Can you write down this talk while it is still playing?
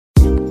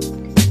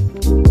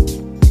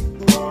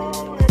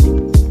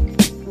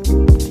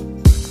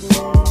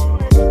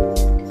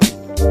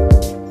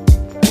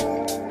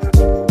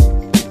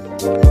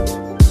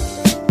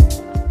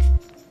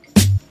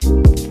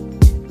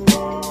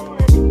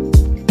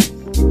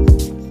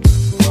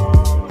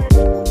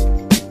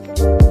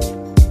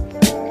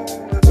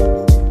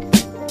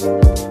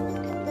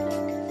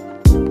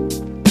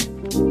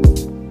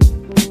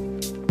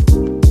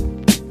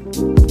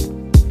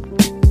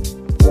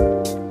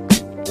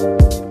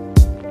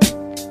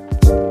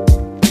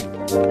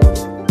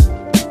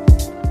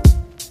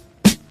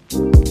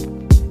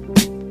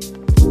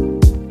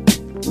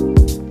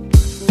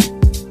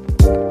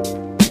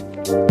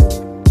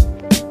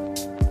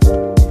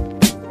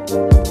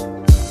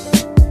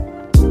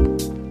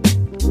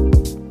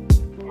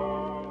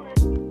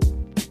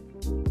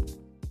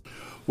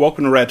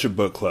Welcome to Ratchet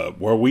Book Club,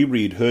 where we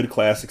read hood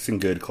classics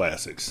and good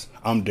classics.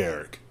 I'm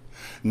Derek.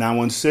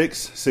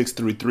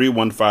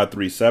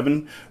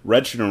 916-633-1537,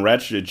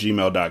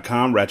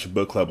 ratchetandratchet@gmail.com, Ratchet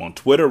Book Club on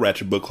Twitter,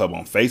 Ratchet Book Club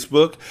on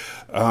Facebook.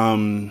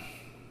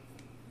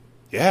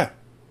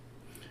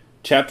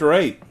 Chapter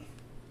 8.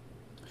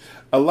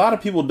 A lot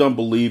of people don't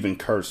believe in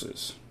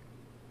curses.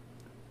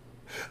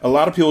 A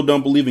lot of people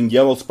don't believe in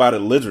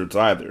yellow-spotted lizards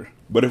either,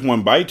 but if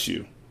one bites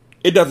you,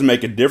 it doesn't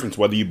make a difference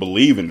whether you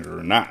believe in it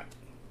or not.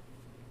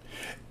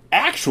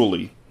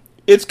 Actually,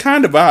 it's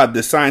kind of odd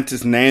that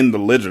scientists named the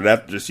lizard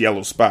after just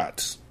yellow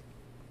spots.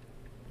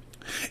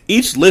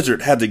 Each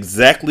lizard has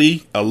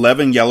exactly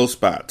 11 yellow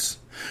spots,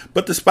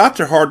 but the spots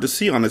are hard to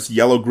see on its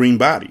yellow-green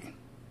body.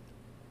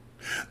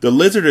 The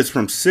lizard is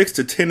from 6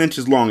 to 10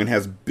 inches long and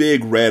has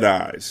big red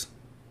eyes.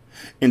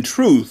 In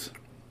truth,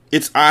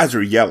 its eyes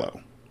are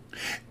yellow,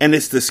 and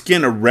it's the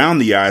skin around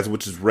the eyes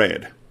which is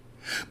red,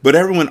 but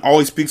everyone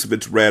always speaks of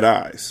its red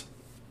eyes.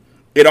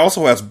 It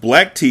also has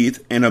black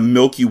teeth and a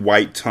milky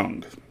white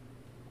tongue.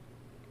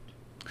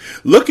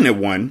 Looking at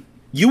one,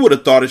 you would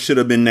have thought it should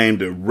have been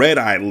named a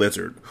red-eyed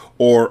lizard,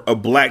 or a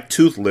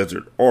black-toothed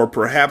lizard, or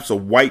perhaps a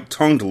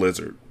white-tongued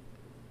lizard.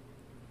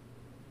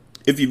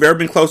 If you've ever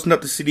been close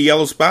enough to see the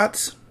yellow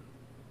spots,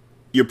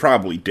 you're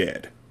probably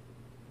dead.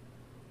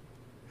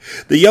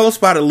 The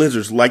yellow-spotted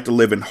lizards like to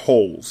live in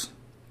holes,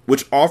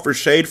 which offer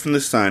shade from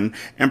the sun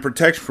and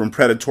protection from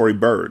predatory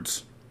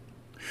birds.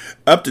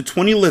 Up to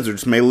 20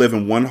 lizards may live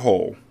in one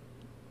hole.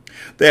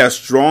 They have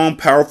strong,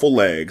 powerful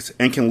legs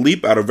and can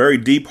leap out of very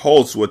deep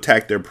holes to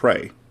attack their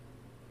prey.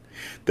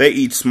 They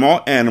eat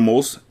small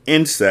animals,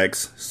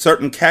 insects,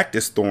 certain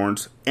cactus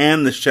thorns,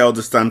 and the shells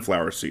of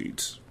sunflower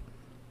seeds.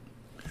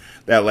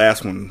 That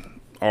last one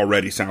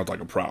already sounds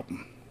like a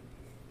problem.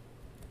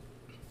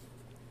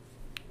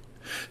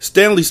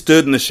 Stanley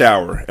stood in the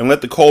shower and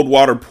let the cold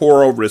water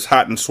pour over his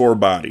hot and sore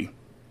body.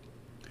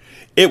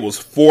 It was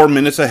 4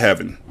 minutes of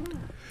heaven.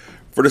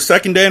 For the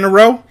second day in a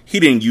row, he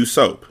didn't use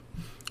soap.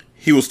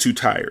 He was too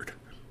tired.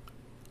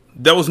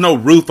 There was no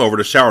roof over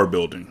the shower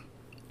building,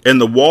 and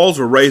the walls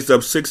were raised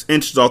up 6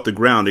 inches off the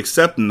ground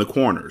except in the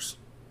corners.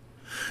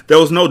 There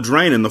was no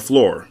drain in the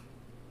floor.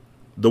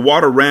 The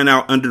water ran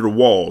out under the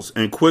walls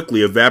and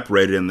quickly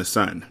evaporated in the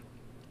sun.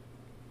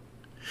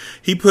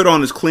 He put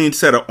on his clean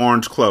set of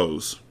orange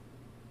clothes.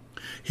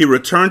 He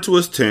returned to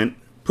his tent,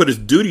 put his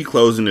duty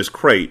clothes in his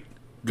crate,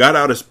 got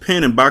out his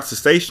pen and box of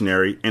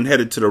stationery, and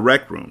headed to the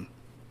rec room.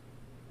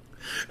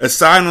 A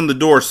sign on the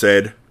door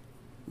said,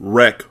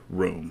 "Rec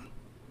Room."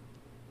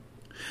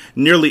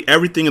 Nearly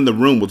everything in the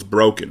room was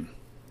broken.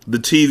 The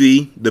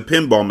TV, the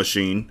pinball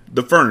machine,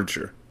 the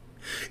furniture.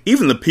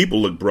 Even the people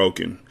looked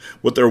broken,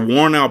 with their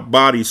worn-out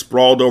bodies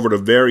sprawled over the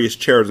various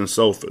chairs and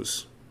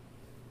sofas.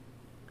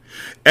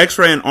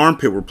 X-Ray and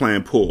Armpit were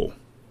playing pool.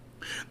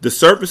 The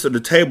surface of the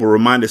table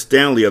reminded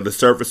Stanley of the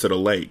surface of the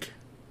lake.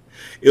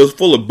 It was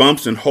full of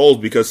bumps and holes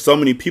because so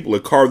many people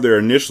had carved their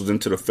initials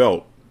into the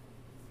felt.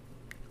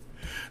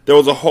 There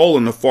was a hole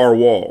in the far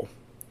wall,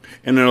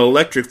 and an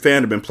electric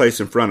fan had been placed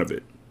in front of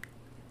it.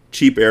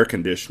 Cheap air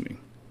conditioning.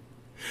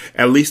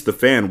 At least the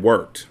fan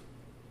worked.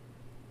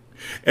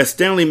 As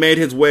Stanley made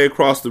his way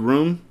across the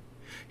room,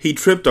 he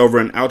tripped over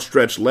an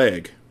outstretched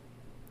leg.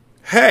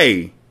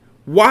 "Hey,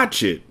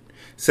 watch it,"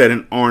 said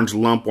an orange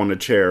lump on the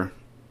chair.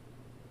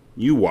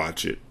 "You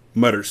watch it,"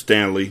 muttered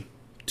Stanley,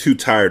 too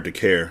tired to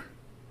care.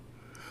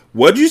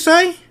 "What'd you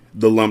say?"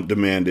 the lump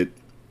demanded.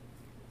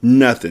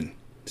 "Nothing,"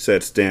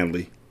 said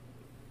Stanley.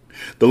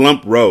 The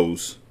lump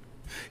rose.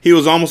 He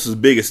was almost as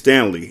big as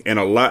Stanley and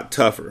a lot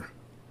tougher.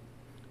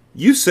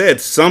 "You said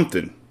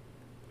something."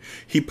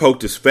 He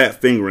poked his fat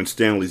finger in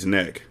Stanley's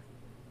neck.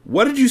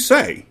 "What did you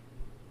say?"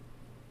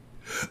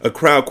 A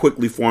crowd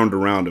quickly formed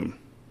around him.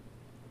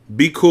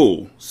 "Be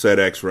cool," said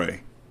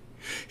X-Ray.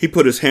 He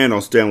put his hand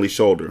on Stanley's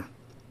shoulder.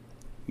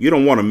 "You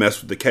don't want to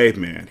mess with the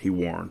caveman," he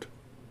warned.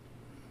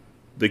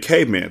 "The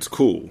caveman's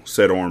cool,"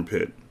 said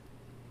Armpit.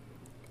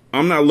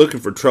 "I'm not looking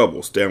for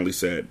trouble," Stanley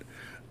said.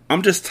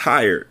 "I'm just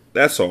tired,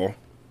 that's all."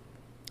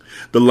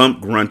 The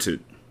lump grunted.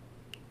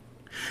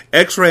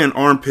 X-Ray and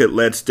Armpit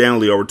led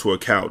Stanley over to a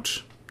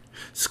couch.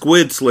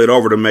 Squid slid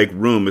over to make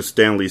room as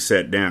Stanley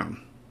sat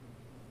down.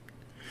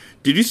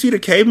 "Did you see the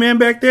caveman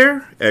back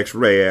there?"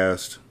 X-Ray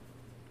asked.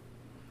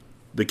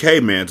 "The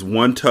caveman's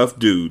one tough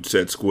dude,"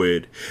 said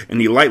Squid,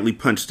 and he lightly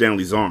punched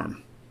Stanley's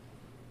arm.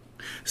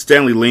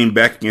 Stanley leaned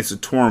back against the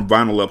torn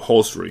vinyl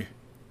upholstery.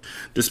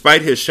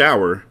 Despite his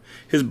shower,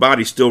 his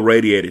body still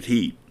radiated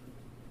heat.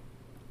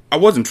 "I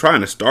wasn't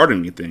trying to start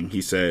anything,"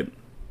 he said.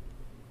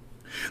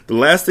 The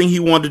last thing he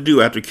wanted to do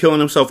after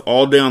killing himself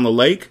all day on the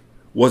lake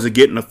was to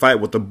get in a fight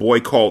with a boy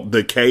called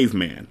the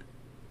Caveman.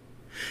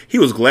 He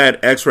was glad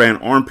X-Ray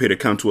and Armpit had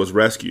come to his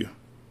rescue.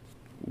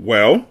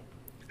 "Well,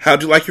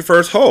 how'd you like your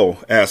first hole?"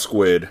 asked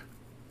Squid.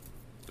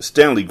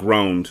 Stanley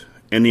groaned,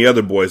 and the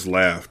other boys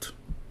laughed.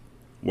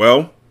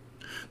 "Well,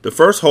 the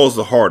first hole's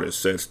the hardest,"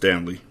 said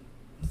Stanley.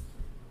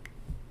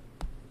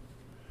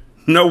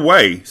 "No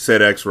way,"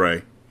 said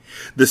X-Ray.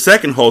 "The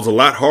second hole's a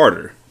lot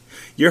harder.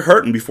 You're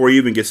hurting before you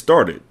even get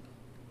started.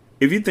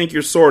 If you think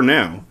you're sore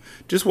now,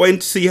 Just waiting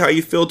to see how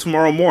you feel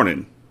tomorrow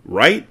morning,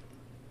 right?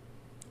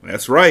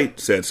 That's right,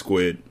 said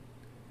Squid.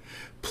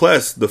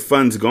 Plus, the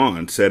fun's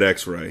gone, said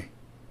X-Ray.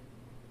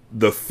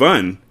 The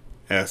fun?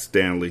 Asked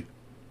Stanley.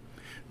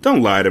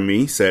 Don't lie to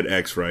me, said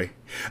X-Ray.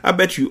 I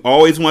bet you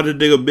always wanted to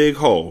dig a big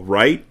hole,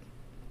 right?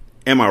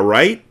 Am I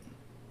right?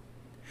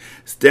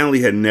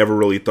 Stanley had never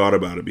really thought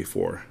about it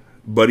before,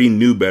 but he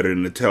knew better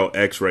than to tell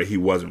X-Ray he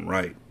wasn't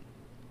right.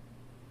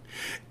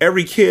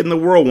 Every kid in the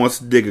world wants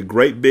to dig a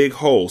great big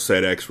hole,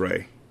 said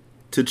X-Ray.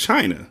 To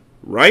China,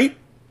 right?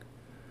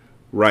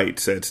 Right,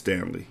 said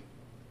Stanley.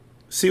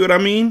 See what I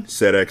mean?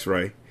 Said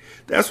X-Ray.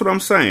 That's what I'm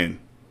saying.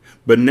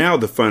 But now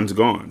the fun's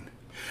gone.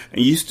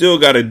 And you still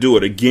got to do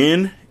it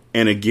again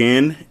and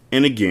again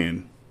and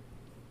again.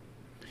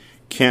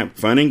 Camp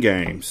Fun and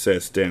Games,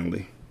 said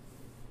Stanley.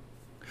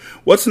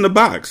 What's in the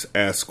box?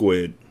 Asked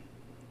Squid.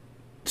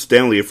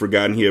 Stanley had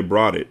forgotten he had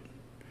brought it.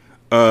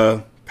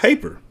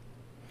 Paper.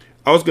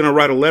 I was going to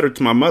write a letter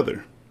to my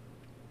mother.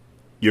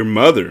 Your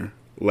mother?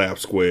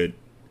 Laughed Squid.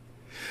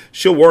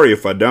 She'll worry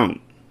if I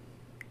don't.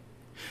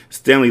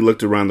 Stanley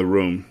looked around the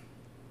room.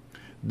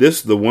 This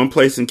is the one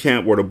place in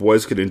camp where the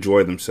boys could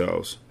enjoy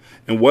themselves.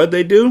 And what'd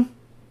they do?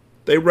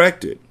 They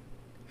wrecked it.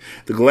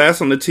 The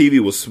glass on the TV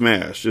was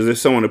smashed, as if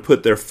someone had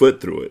put their foot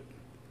through it.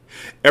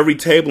 Every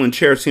table and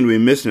chair seemed to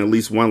be missing at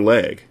least one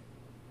leg.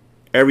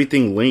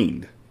 Everything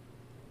leaned.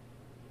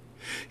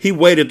 He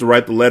waited to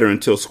write the letter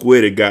until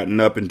Squid had gotten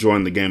up and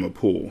joined the game of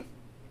pool.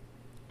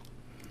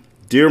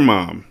 Dear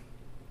Mom,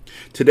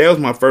 today was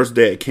my first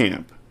day at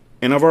camp,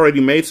 and I've already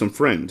made some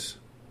friends.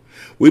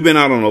 We've been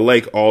out on the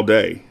lake all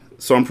day,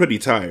 so I'm pretty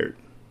tired.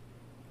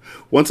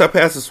 Once I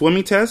pass the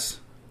swimming test,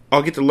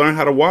 I'll get to learn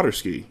how to water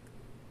ski.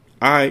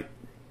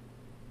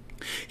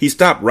 He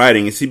stopped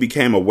writing as he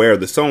became aware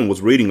that someone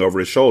was reading over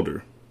his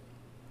shoulder.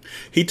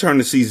 He turned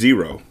to see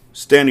Zero,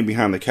 standing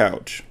behind the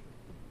couch.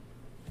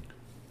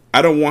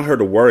 I don't want her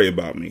to worry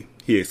about me,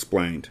 he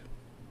explained.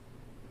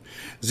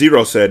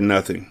 Zero said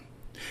nothing.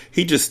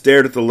 He just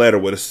stared at the letter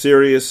with a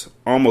serious,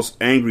 almost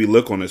angry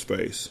look on his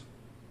face.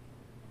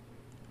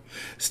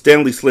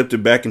 Stanley slipped it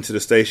back into the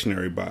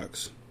stationery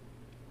box.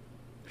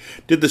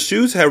 Did the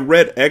shoes have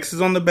red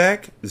X's on the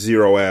back?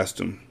 Zero asked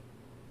him.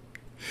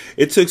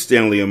 It took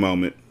Stanley a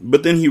moment,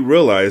 but then he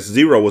realized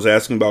Zero was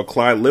asking about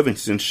Clyde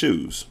Livingston's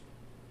shoes.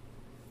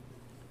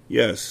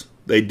 Yes,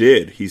 they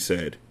did, he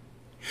said.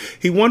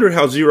 He wondered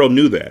how Zero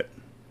knew that.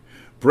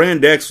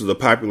 Brand X was a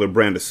popular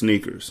brand of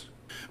sneakers.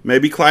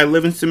 Maybe Clyde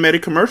Livingston made a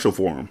commercial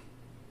for him.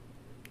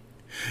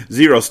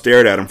 Zero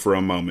stared at him for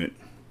a moment,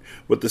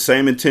 with the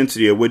same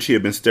intensity at which he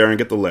had been staring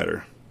at the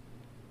letter.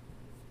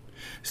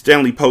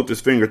 Stanley poked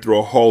his finger through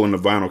a hole in the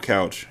vinyl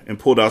couch and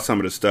pulled out some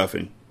of the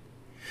stuffing.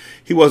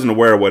 He wasn't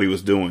aware of what he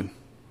was doing.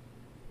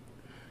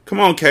 Come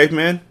on,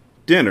 Caveman.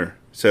 Dinner,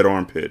 said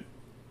Armpit.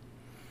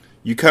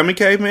 You coming,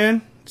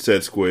 Caveman?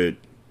 Said Squid.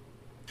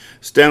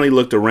 Stanley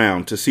looked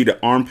around to see that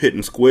Armpit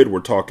and Squid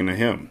were talking to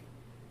him.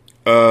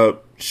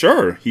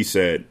 Sure, he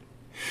said.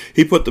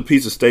 He put the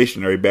piece of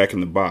stationery back in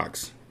the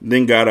box,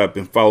 then got up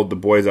and followed the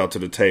boys out to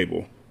the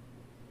table.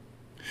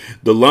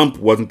 The lump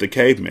wasn't the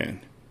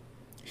caveman.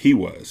 He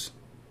was.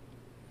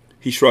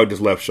 He shrugged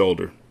his left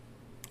shoulder.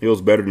 It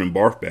was better than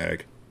barf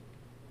bag.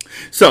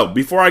 So,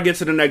 before I get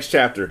to the next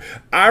chapter,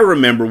 I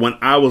remember when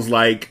I was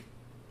like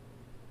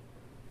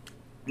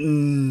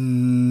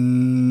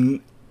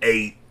 8,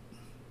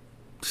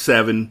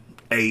 7,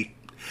 8,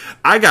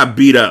 I got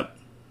beat up.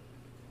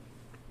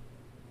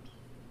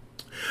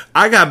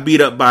 I got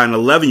beat up by an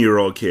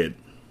 11-year-old kid.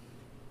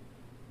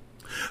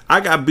 I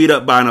got beat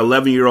up by an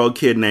 11-year-old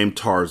kid named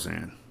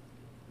Tarzan.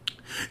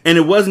 And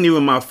it wasn't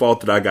even my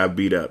fault that I got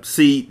beat up.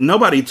 See,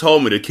 nobody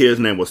told me the kid's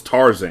name was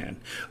Tarzan.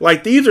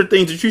 Like, these are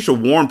things that you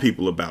should warn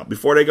people about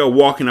before they go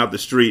walking out the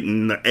street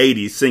in the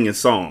 80s singing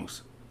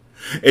songs.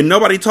 And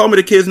nobody told me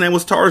the kid's name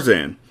was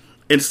Tarzan.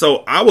 And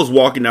so I was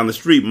walking down the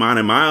street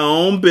minding my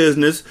own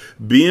business,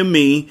 being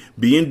me,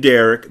 being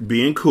Derek,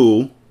 being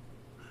cool,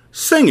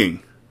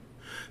 singing.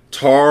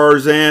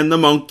 Tarzan the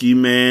monkey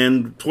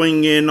man,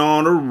 swinging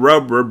on a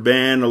rubber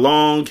band.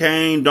 Along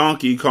came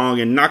Donkey Kong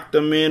and knocked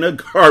him in a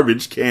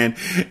garbage can.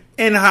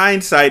 In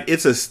hindsight,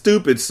 it's a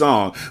stupid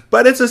song,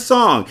 but it's a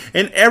song,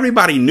 and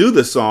everybody knew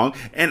the song,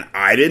 and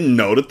I didn't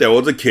know that there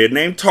was a kid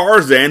named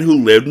Tarzan who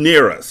lived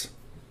near us.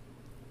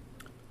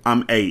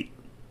 I'm 8.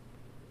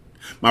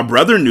 My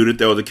brother knew that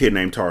there was a kid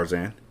named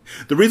Tarzan.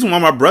 The reason why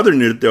my brother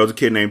knew that there was a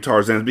kid named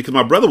Tarzan is because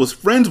my brother was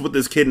friends with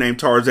this kid named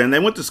Tarzan. They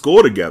went to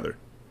school together.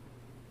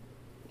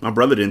 My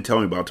brother didn't tell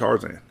me about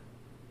Tarzan.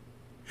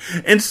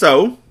 And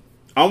so,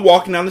 I'm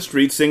walking down the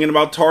street singing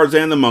about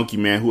Tarzan the monkey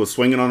man who was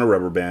swinging on a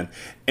rubber band.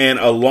 And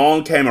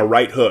along came a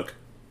right hook.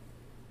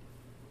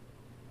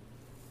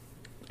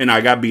 And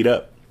I got beat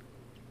up.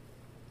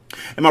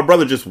 And my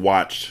brother just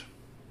watched.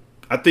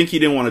 I think he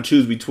didn't want to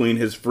choose between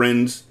his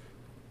friends.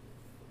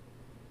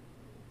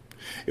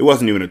 It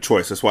wasn't even a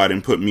choice. That's why I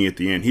didn't put me at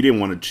the end. He didn't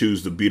want to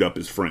choose to beat up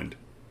his friend.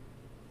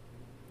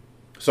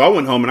 So I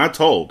went home and I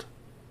told.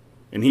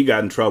 And he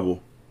got in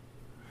trouble.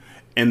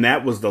 And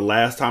that was the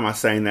last time I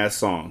sang that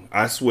song.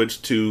 I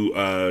switched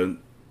to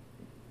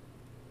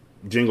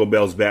Jingle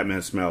Bells,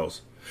 Batman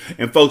Smells.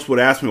 And folks would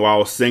ask me why I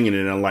was singing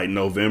it in like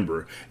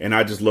November, and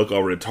I just look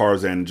over at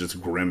Tarzan and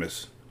just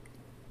grimace.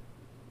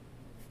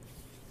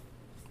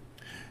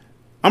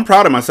 I'm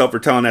proud of myself for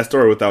telling that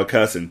story without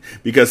cussing,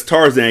 because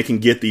Tarzan can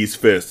get these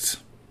fists.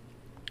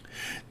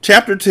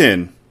 Chapter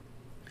 10.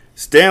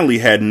 Stanley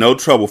had no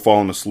trouble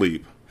falling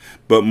asleep,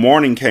 but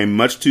morning came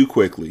much too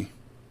quickly.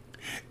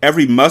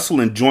 Every muscle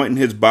and joint in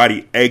his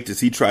body ached as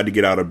he tried to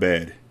get out of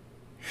bed.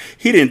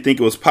 He didn't think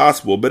it was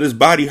possible, but his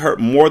body hurt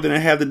more than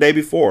it had the day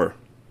before.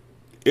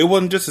 It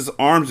wasn't just his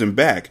arms and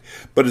back,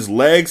 but his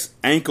legs,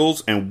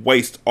 ankles, and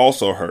waist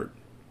also hurt.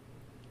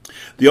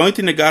 The only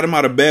thing that got him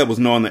out of bed was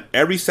knowing that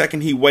every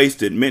second he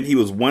wasted meant he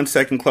was 1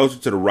 second closer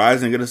to the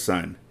rising of the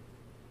sun.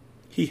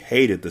 He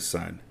hated the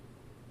sun.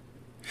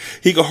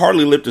 He could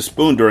hardly lift a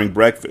spoon during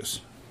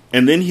breakfast,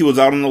 and then he was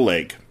out on the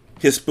lake,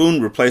 his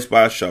spoon replaced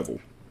by a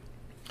shovel.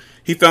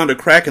 He found a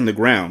crack in the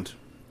ground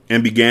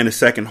and began a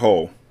second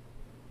hole.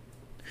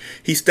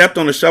 He stepped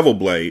on the shovel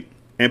blade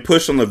and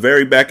pushed on the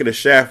very back of the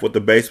shaft with the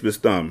base of his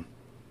thumb.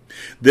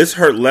 This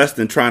hurt less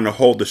than trying to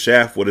hold the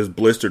shaft with his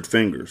blistered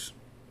fingers.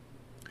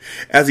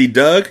 As he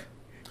dug,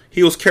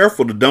 he was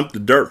careful to dump the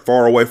dirt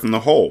far away from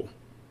the hole.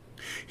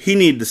 He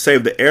needed to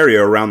save the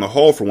area around the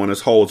hole for when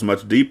his hole was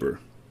much deeper.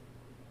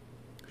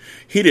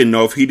 He didn't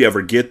know if he'd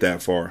ever get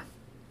that far.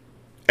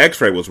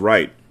 X-ray was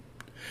right.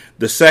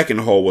 The second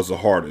hole was the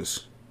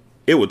hardest.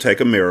 It would take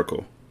a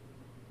miracle.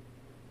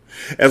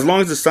 As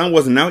long as the sun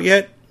wasn't out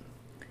yet,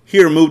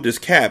 he removed his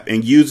cap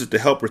and used it to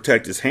help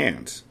protect his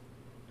hands.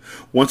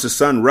 Once the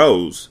sun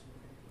rose,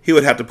 he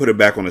would have to put it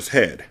back on his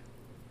head.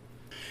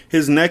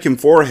 His neck and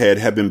forehead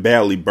had been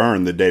badly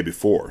burned the day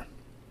before.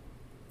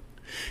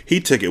 He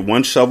took it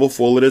one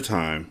shovelful at a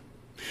time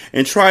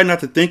and tried not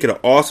to think of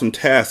the awesome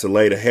task that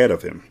laid ahead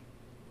of him.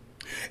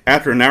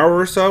 After an hour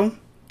or so,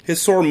 his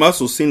sore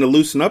muscles seemed to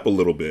loosen up a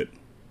little bit.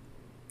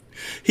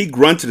 He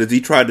grunted as he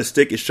tried to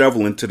stick his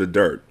shovel into the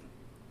dirt.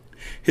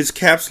 His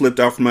cap slipped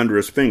out from under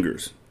his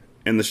fingers,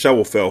 and the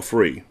shovel fell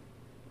free.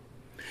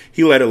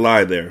 He let it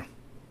lie there.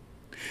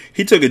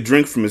 He took a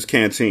drink from his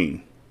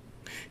canteen.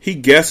 He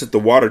guessed that the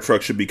water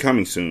truck should be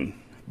coming soon,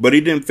 but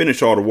he didn't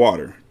finish all the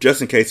water,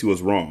 just in case he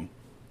was wrong.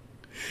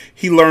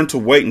 He learned to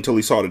wait until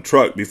he saw the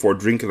truck before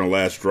drinking the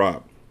last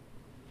drop.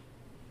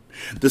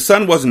 The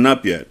sun wasn't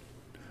up yet,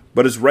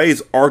 but its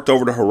rays arced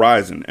over the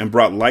horizon and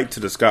brought light to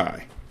the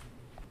sky.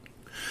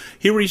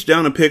 He reached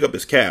down to pick up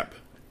his cap,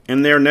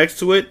 and there next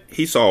to it,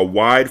 he saw a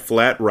wide,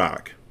 flat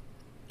rock.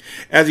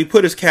 As he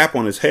put his cap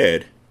on his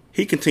head,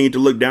 he continued to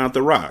look down at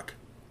the rock.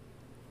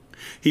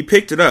 He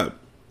picked it up.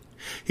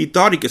 He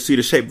thought he could see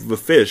the shape of a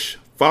fish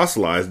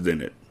fossilized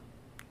in it.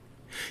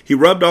 He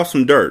rubbed off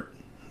some dirt,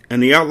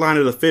 and the outline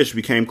of the fish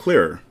became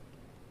clearer.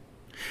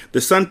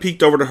 The sun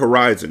peeked over the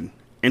horizon,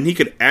 and he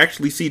could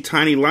actually see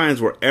tiny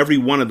lines where every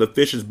one of the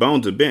fish's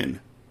bones had been.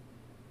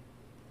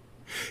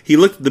 He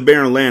looked at the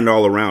barren land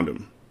all around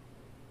him.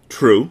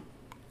 True,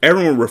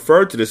 everyone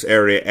referred to this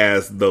area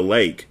as the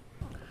lake,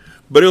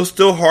 but it was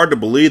still hard to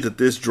believe that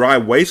this dry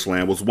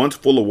wasteland was once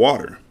full of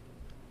water.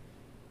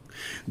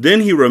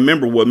 Then he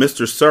remembered what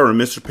Mr. Sir and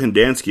Mr.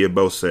 Pendanski had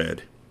both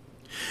said.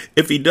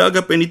 If he dug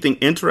up anything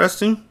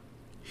interesting,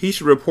 he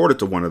should report it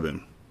to one of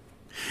them.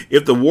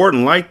 If the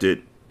warden liked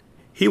it,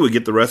 he would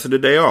get the rest of the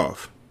day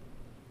off.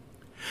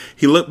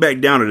 He looked back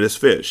down at his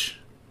fish.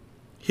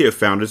 He had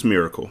found his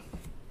miracle.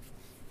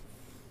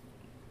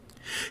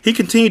 He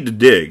continued to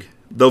dig,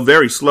 though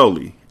very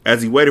slowly,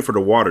 as he waited for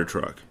the water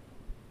truck.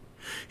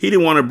 He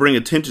didn't want to bring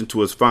attention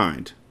to his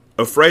find,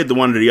 afraid that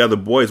one of the other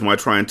boys might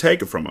try and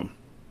take it from him.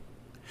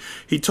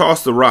 He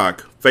tossed the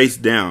rock, face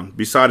down,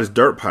 beside his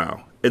dirt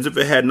pile, as if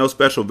it had no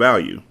special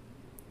value.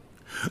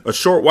 A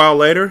short while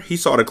later, he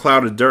saw the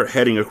cloud of dirt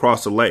heading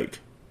across the lake.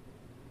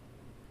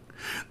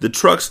 The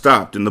truck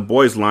stopped and the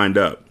boys lined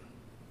up.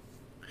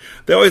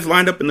 They always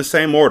lined up in the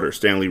same order,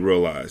 Stanley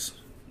realized,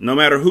 no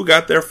matter who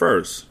got there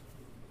first.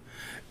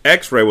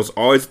 X-ray was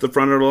always at the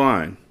front of the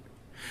line.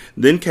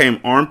 Then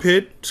came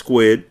Armpit,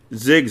 Squid,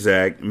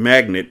 Zigzag,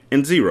 Magnet,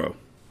 and Zero.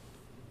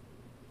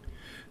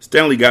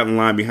 Stanley got in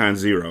line behind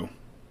Zero.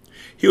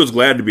 He was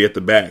glad to be at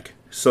the back,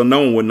 so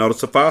no one would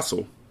notice a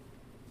fossil.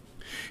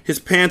 His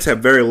pants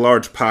had very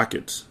large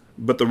pockets,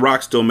 but the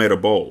rock still made a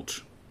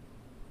bulge.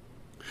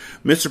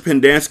 Mr.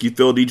 Pendanski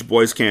filled each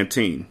boy's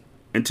canteen,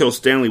 until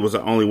Stanley was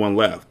the only one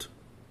left.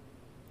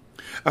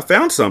 I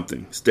found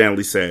something,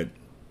 Stanley said,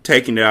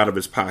 taking it out of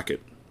his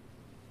pocket.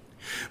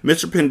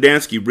 Mr.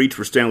 Pendanski reached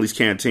for Stanley's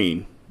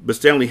canteen, but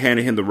Stanley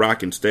handed him the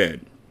rock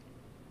instead.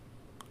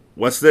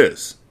 What's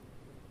this?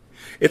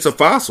 It's a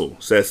fossil,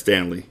 said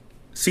Stanley.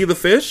 See the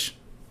fish?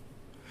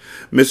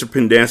 Mr.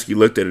 Pendanski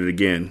looked at it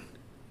again.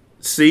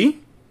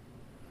 See?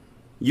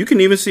 You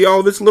can even see all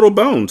of its little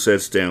bones,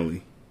 said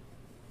Stanley.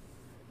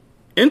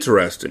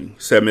 Interesting,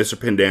 said Mr.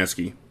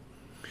 Pendanski.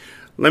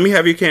 Let me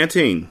have your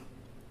canteen.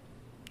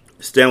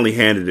 Stanley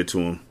handed it to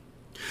him.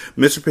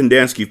 Mr.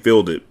 Pendanski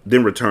filled it,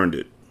 then returned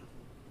it.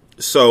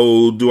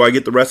 So, do I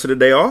get the rest of the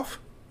day off?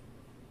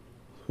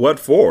 What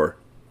for?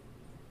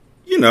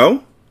 You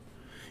know,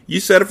 You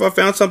said if I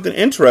found something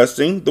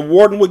interesting, the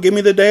warden would give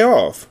me the day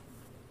off.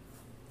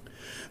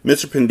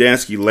 Mr.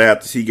 Pendanski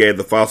laughed as he gave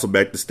the fossil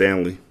back to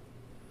Stanley.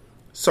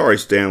 Sorry,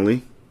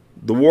 Stanley.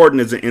 The warden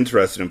isn't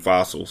interested in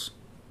fossils.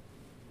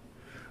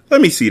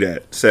 Let me see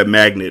that, said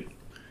Magnet,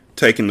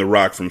 taking the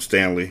rock from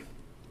Stanley.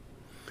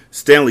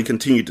 Stanley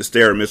continued to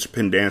stare at Mr.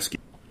 Pendanski.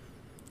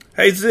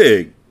 Hey,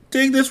 Zig,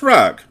 dig this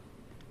rock.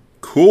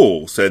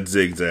 Cool, said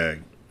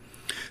Zigzag.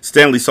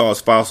 Stanley saw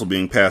his fossil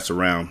being passed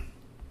around.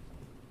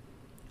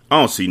 I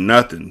don't see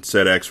nothing,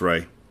 said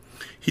X-Ray.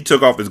 He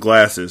took off his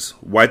glasses,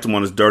 wiped them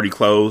on his dirty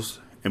clothes,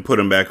 and put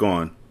them back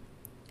on.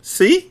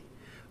 See?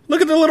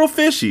 Look at the little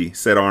fishy,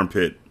 said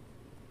Armpit.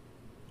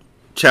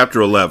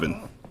 Chapter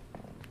 11.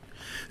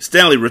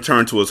 Stanley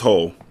returned to his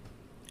hole.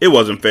 It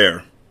wasn't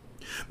fair.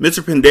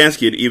 Mr.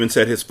 Pendanski had even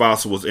said his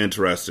fossil was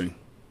interesting.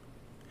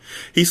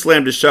 He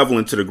slammed his shovel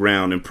into the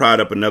ground and pried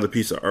up another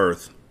piece of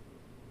earth.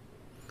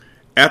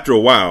 After a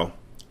while,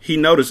 he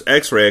noticed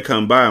X-Ray had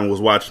come by and was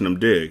watching him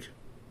dig.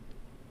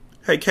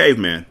 Hey,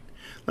 caveman,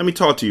 let me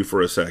talk to you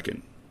for a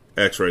second,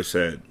 X-Ray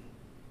said.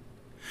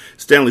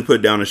 Stanley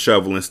put down his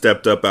shovel and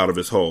stepped up out of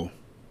his hole.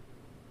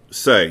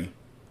 Say,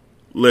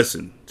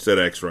 listen, said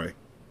X-Ray.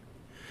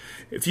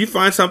 If you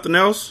find something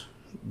else,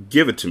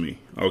 give it to me,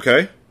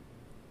 okay?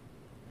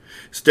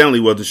 Stanley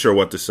wasn't sure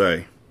what to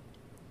say.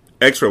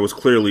 X-Ray was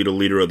clearly the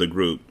leader of the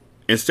group,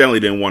 and Stanley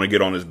didn't want to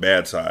get on his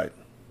bad side.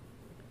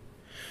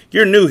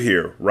 You're new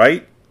here,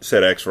 right?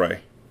 Said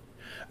X-Ray.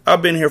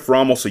 I've been here for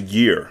almost a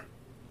year.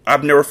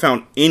 I've never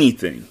found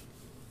anything.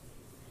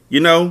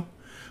 You know,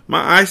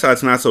 my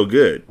eyesight's not so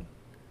good.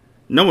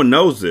 No one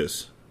knows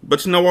this,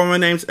 but you know why my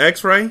name's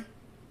X-Ray?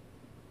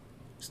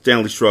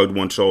 Stanley shrugged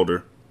one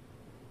shoulder.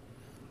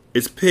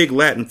 It's Pig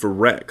Latin for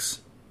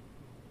Rex.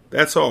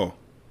 That's all.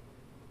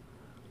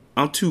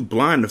 I'm too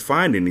blind to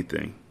find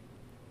anything.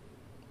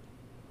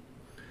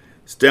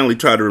 Stanley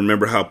tried to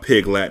remember how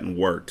Pig Latin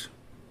worked.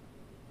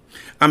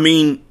 I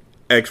mean,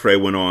 X-Ray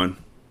went on,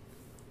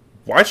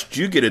 why should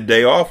you get a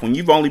day off when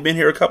you've only been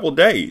here a couple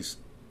days?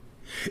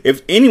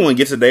 If anyone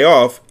gets a day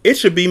off, it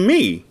should be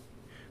me.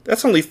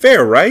 That's only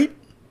fair, right?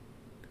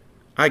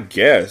 I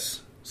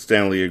guess,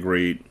 Stanley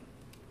agreed.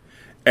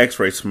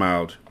 X-Ray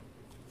smiled.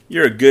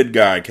 You're a good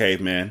guy,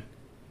 caveman.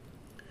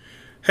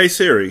 Hey,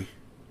 Siri.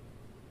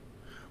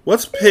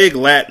 What's Pig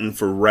Latin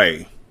for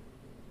Ray?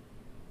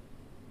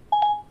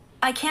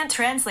 I can't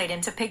translate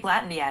into Pig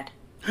Latin yet.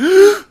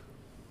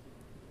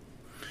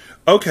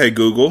 Okay,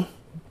 Google.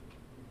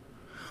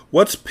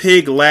 What's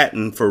Pig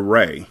Latin for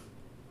Ray?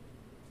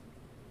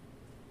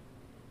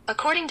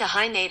 According to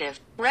High Native,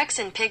 Rex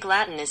in Pig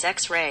Latin is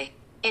X-ray.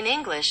 In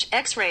English,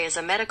 X-ray is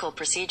a medical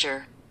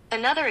procedure.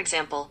 Another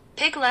example,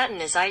 Pig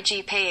Latin is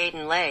IG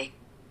Payaden lay.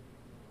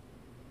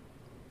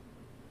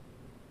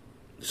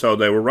 So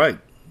they were right.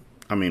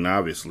 I mean,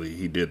 obviously,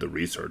 he did the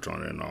research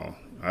on it and all.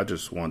 I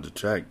just wanted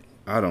to check.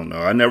 I don't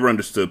know. I never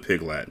understood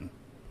Pig Latin.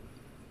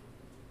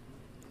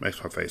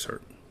 Makes my face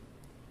hurt.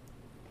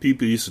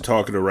 People used to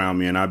talk it around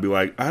me, and I'd be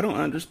like, I don't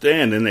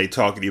understand. And they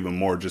talk it even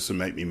more just to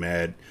make me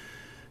mad.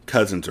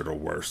 Cousins are the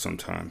worst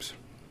sometimes.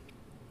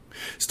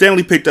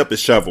 Stanley picked up his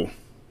shovel.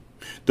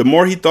 The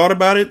more he thought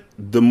about it,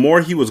 the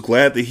more he was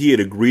glad that he had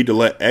agreed to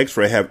let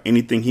X-Ray have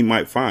anything he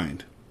might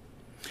find.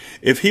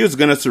 If he was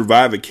going to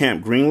survive at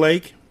Camp Green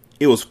Lake,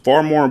 it was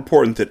far more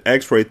important that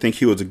X-Ray think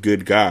he was a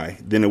good guy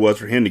than it was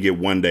for him to get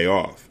one day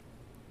off.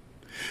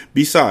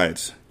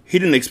 Besides, he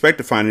didn't expect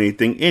to find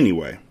anything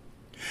anyway.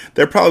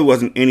 There probably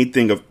wasn't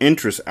anything of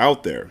interest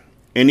out there,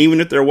 and even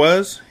if there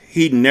was,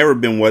 he'd never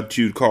been what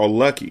you'd call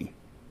lucky.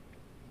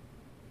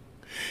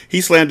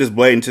 He slammed his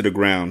blade into the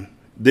ground,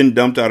 then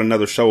dumped out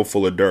another shovel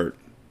full of dirt.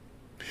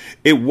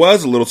 It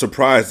was a little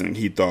surprising,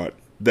 he thought,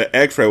 that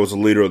X-Ray was the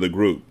leader of the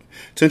group,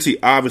 since he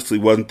obviously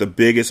wasn't the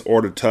biggest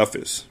or the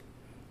toughest.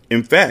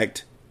 In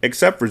fact,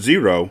 except for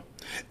Zero,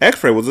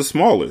 X-Ray was the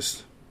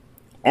smallest.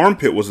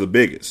 Armpit was the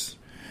biggest.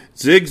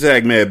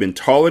 Zigzag may have been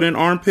taller than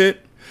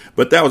Armpit,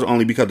 but that was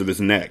only because of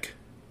his neck.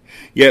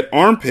 Yet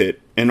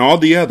Armpit and all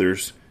the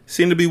others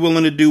seemed to be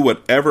willing to do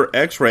whatever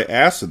X-Ray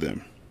asked of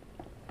them.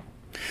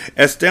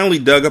 As Stanley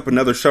dug up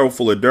another shovel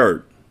full of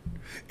dirt,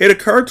 it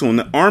occurred to him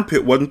that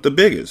Armpit wasn't the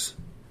biggest.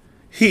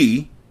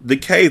 He, the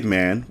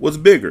caveman, was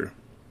bigger.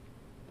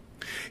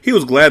 He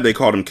was glad they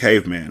called him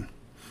Caveman.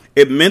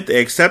 It meant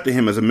they accepted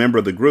him as a member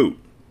of the group.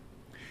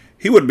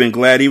 He would have been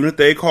glad even if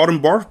they had called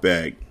him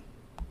Barfbag.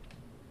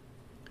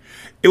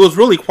 It was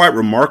really quite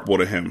remarkable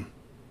to him.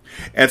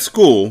 At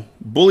school,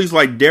 bullies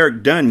like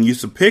Derek Dunn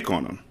used to pick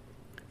on him.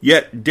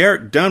 Yet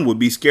Derek Dunn would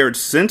be scared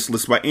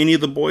senseless by any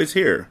of the boys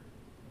here.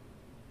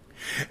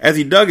 As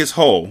he dug his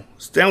hole,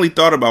 Stanley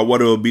thought about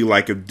what it would be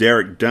like if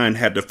Derek Dunn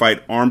had to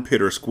fight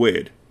Armpit or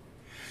Squid.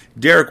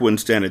 Derek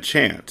wouldn't stand a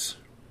chance.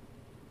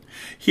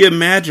 He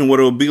imagined what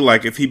it would be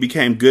like if he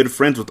became good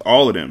friends with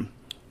all of them.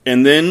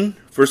 And then,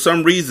 for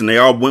some reason, they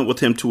all went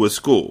with him to his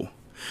school.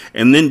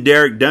 And then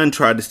Derek Dunn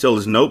tried to steal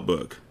his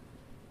notebook.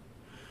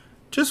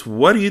 Just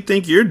what do you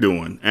think you're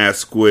doing? Asked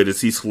Squid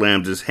as he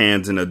slammed his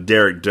hands in a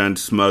Derek Dunn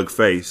smug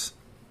face.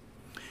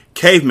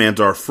 Caveman's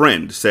our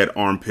friend, said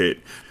Armpit,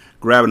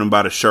 grabbing him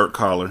by the shirt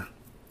collar.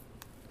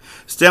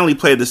 Stanley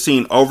played the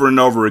scene over and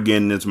over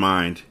again in his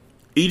mind,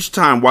 each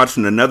time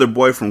watching another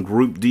boy from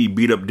Group D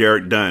beat up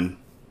Derek Dunn.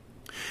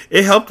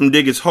 It helped him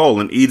dig his hole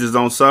and ease his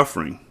own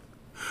suffering.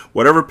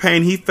 Whatever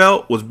pain he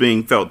felt was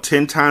being felt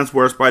 10 times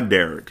worse by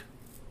Derek.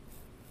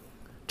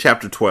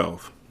 Chapter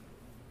 12.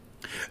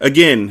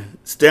 Again,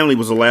 Stanley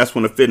was the last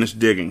one to finish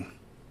digging.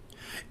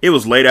 It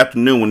was late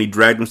afternoon when he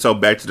dragged himself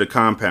back to the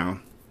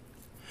compound.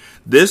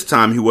 This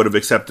time he would have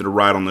accepted a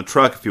ride on the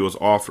truck if he was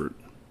offered.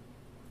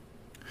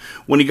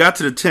 When he got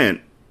to the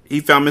tent, he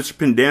found Mr.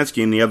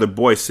 Pendanski and the other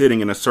boy sitting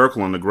in a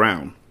circle on the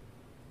ground.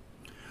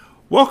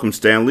 "Welcome,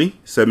 Stanley,"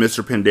 said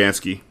Mr.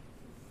 Pendanski.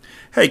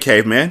 "Hey,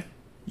 caveman,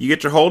 you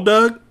get your hole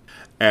dug?"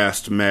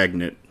 asked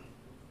Magnet.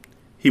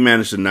 He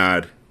managed to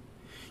nod.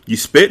 "You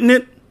spit in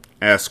it?"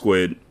 asked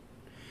Squid.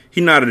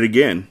 He nodded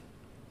again.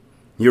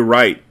 "You're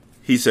right,"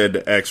 he said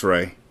to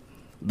X-Ray.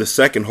 "The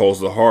second hole's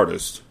the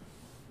hardest."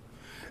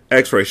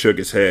 X-Ray shook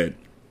his head.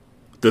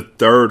 "The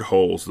third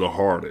hole's the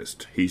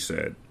hardest," he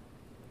said.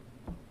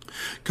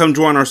 "Come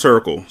join our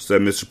circle,"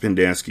 said Mr.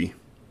 Pendanski.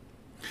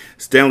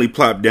 Stanley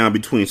plopped down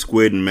between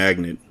Squid and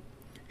Magnet.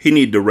 He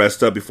needed to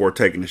rest up before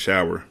taking a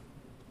shower.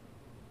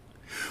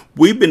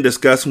 "We've been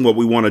discussing what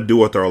we want to do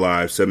with our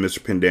lives," said Mr.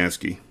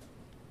 Pendanski.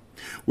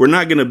 "We're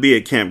not going to be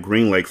at Camp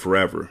Green Lake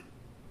forever.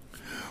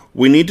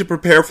 We need to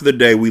prepare for the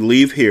day we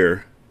leave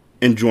here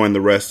and join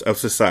the rest of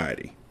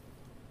society."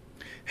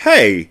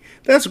 "Hey,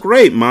 that's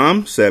great,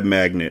 Mom," said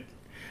Magnet.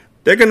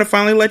 "They're going to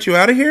finally let you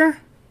out of here?"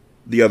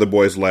 The other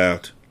boys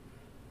laughed.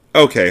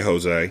 "Okay,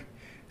 Jose,"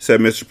 said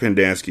Mr.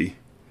 Pendanski.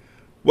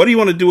 "What do you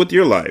want to do with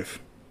your life?"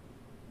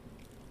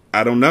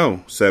 "I don't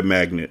know," said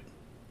Magnet.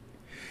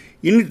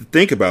 "You need to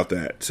think about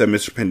that," said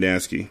Mr.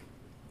 Pendanski.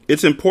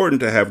 "It's important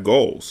to have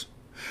goals.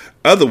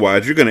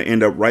 Otherwise, you're going to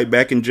end up right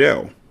back in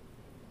jail.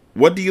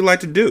 What do you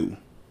like to do?"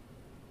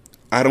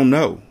 "I don't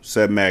know,"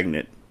 said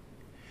Magnet.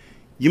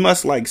 "You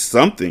must like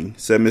something,"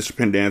 said Mr.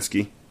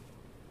 Pendanski.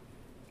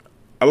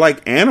 "I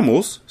like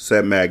animals,"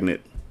 said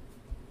Magnet.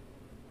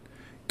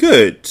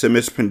 "Good," said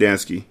Mr.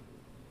 Pendanski.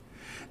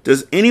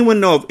 "Does anyone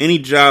know of any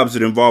jobs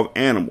that involve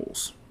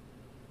animals?"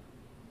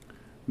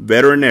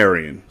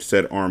 "Veterinarian,"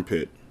 said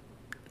Armpit.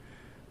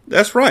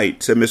 "That's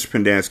right," said Mr.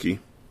 Pendanski.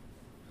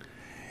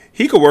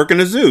 "He could work in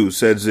a zoo,"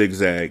 said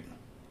Zigzag.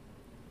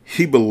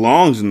 "He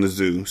belongs in the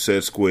zoo,"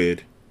 said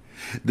Squid.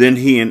 Then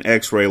he and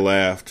X-Ray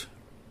laughed.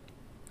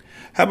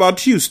 "How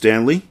about you,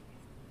 Stanley?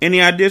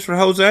 Any ideas for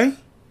Jose?"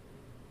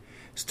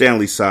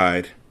 Stanley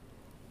sighed.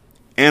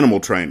 "Animal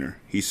trainer,"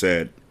 he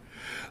said.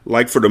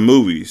 "Like for the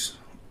movies,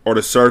 or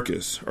the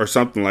circus, or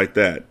something like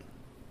that."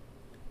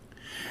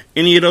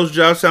 "Any of those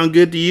jobs sound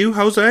good to you,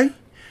 Jose?"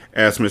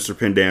 asked Mr.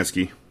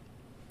 Pendanski.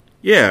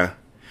 "Yeah,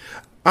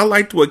 I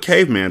liked what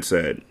Caveman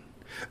said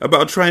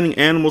about training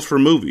animals for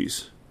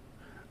movies.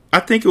 I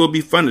think it would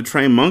be fun to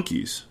train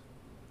monkeys."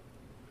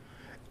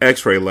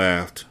 X-Ray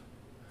laughed.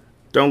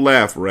 "Don't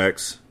laugh,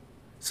 Rex,"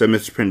 said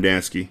Mr.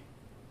 Pendanski.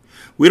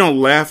 "We don't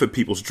laugh at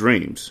people's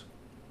dreams.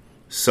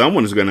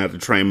 Someone is going to have to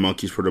train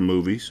monkeys for the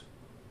movies."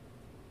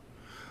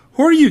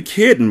 "Who are you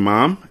kidding,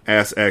 Mom?"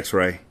 asked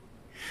X-Ray.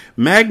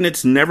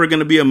 "Magnet's never going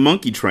to be a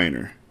monkey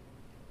trainer."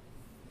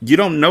 "You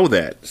don't know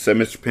that," said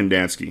Mr.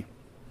 Pendanski.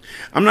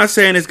 "I'm not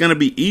saying it's going to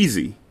be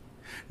easy.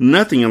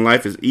 Nothing in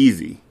life is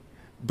easy.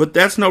 But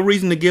that's no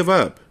reason to give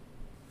up.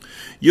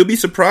 You'll be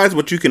surprised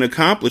what you can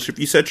accomplish if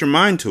you set your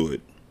mind to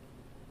it.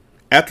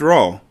 After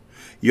all,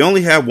 you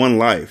only have one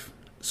life,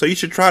 so you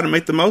should try to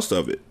make the most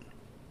of it."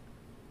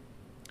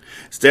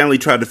 Stanley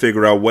tried to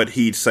figure out what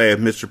he'd say if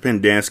Mr.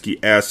 Pendanski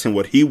asked him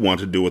what he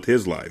wanted to do with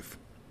his life.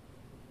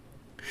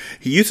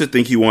 He used to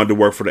think he wanted to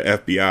work for the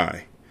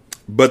FBI,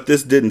 but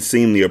this didn't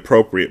seem the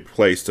appropriate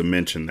place to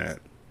mention that.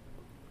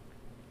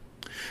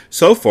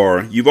 "So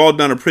far, you've all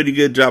done a pretty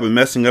good job of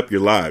messing up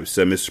your lives,"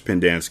 said Mr.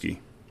 Pendanski.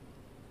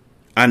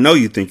 "I know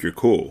you think you're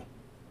cool."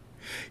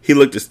 He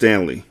looked at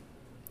Stanley.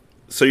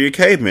 "So you're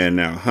caveman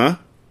now, huh?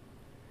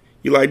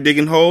 You like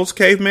digging holes,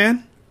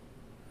 caveman?"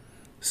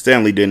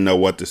 Stanley didn't know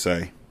what to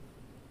say.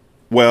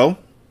 "Well,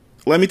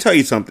 let me tell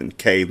you something,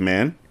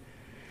 caveman.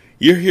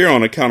 You're here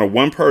on account of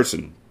one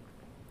person.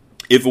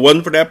 If it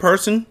wasn't for that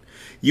person,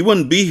 you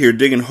wouldn't be here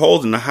digging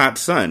holes in the hot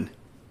sun.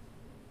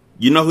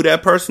 You know who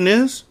that person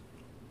is?"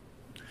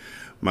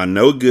 "My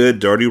no-good,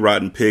 dirty,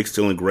 rotten,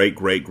 pig-stealing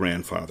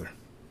great-great-grandfather."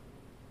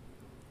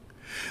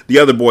 The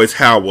other boys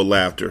howled with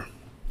laughter.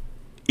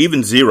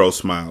 Even Zero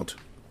smiled.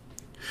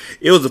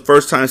 It was the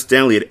first time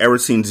Stanley had ever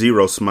seen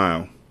Zero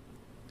smile.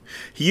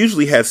 He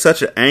usually had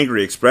such an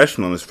angry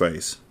expression on his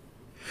face.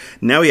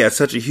 Now he had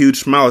such a huge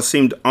smile it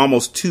seemed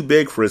almost too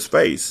big for his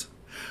face,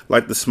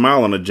 like the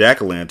smile on a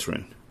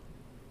jack-o'-lantern.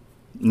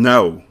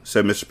 "No,"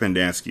 said Mr.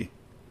 Pendanski.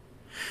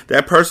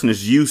 "That person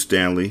is you,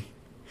 Stanley.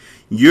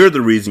 You're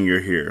the reason you're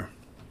here.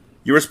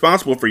 You're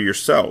responsible for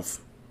yourself.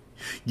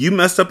 You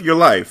messed up your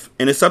life,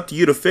 and it's up to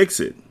you to fix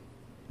it.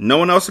 No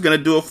one else is going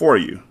to do it for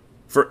you.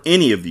 For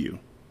any of you."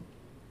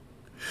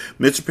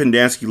 Mr.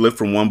 Pendanski looked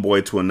from one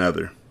boy to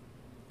another.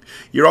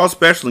 "You're all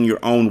special in your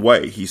own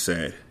way," he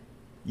said.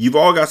 "You've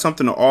all got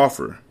something to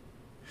offer.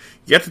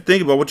 You have to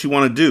think about what you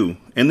want to do,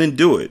 and then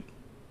do it.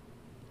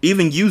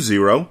 Even you,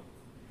 Zero.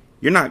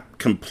 You're not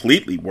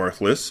completely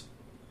worthless.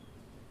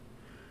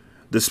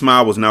 The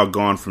smile was now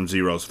gone from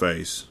Zero's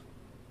face.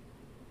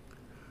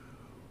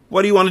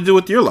 What do you want to do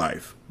with your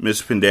life?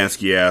 Mr.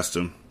 Pendanski asked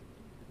him.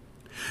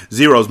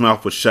 Zero's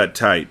mouth was shut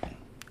tight.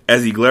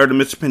 As he glared at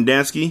Mr.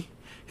 Pendanski,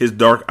 his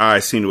dark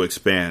eyes seemed to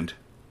expand.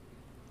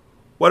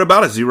 What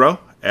about it, Zero?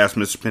 Asked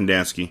Mr.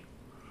 Pendanski.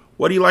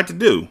 What do you like to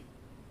do?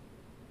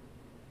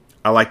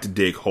 I like to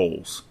dig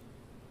holes.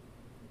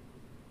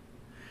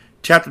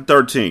 Chapter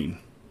 13.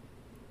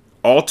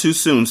 All too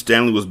soon,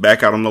 Stanley was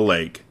back out on the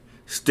lake,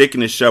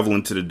 sticking his shovel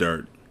into the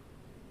dirt.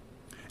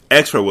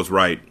 X-Ray was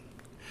right.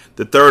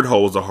 The third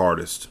hole was the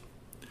hardest.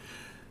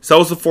 So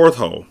was the fourth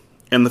hole,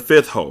 and the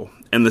fifth hole,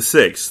 and the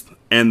sixth,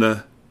 and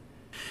the...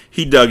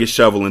 He dug his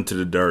shovel into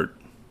the dirt.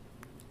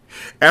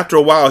 After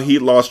a while, he'd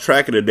lost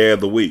track of the day of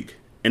the week,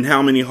 and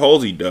how many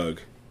holes he dug.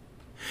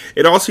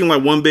 It all seemed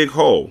like one big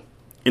hole,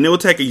 and it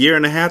would take a year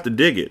and a half to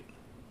dig it.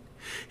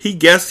 He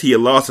guessed he had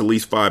lost at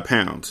least 5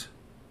 pounds.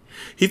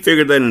 He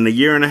figured that in a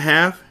year and a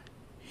half,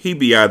 he'd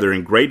be either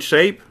in great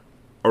shape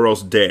or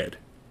else dead.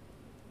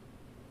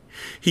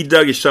 He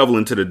dug his shovel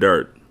into the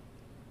dirt.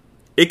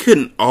 It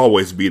couldn't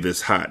always be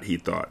this hot, he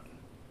thought.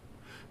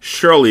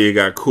 Surely it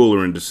got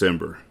cooler in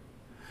December.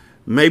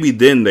 Maybe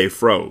then they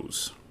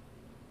froze.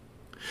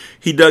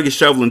 He dug his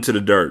shovel into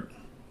the dirt.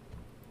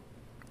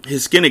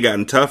 His skin had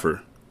gotten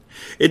tougher.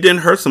 It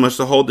didn't hurt so much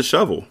to hold the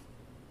shovel.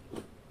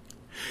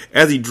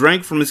 As he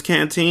drank from his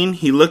canteen,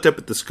 he looked up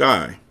at the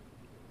sky.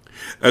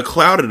 A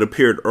cloud had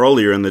appeared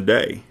earlier in the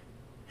day.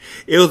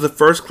 It was the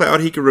first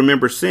cloud he could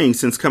remember seeing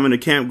since coming to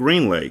Camp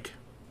Green Lake.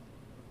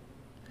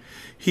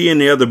 He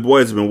and the other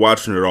boys had been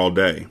watching it all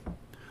day,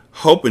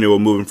 hoping it would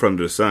move in front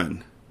of the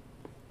sun.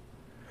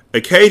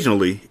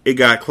 Occasionally, it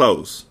got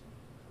close,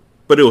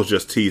 but it was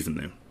just teasing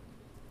them.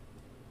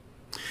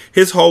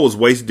 His hole was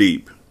waist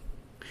deep.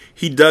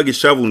 He dug his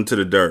shovel into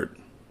the dirt.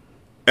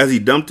 As he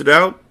dumped it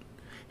out,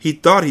 he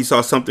thought he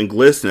saw something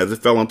glisten as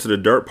it fell onto the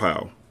dirt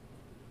pile.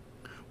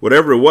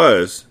 Whatever it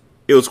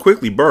was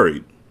quickly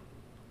buried.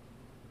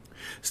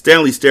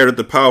 Stanley stared at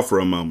the pile for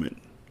a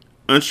moment,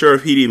 unsure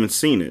if he'd even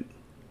seen it.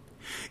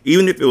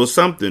 Even if it was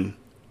something,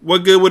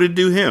 what good would it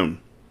do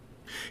him?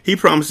 He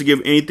promised to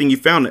give anything he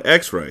found to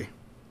X-Ray.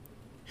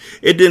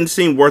 It didn't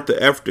seem worth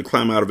the effort to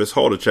climb out of his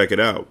hole to check it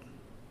out.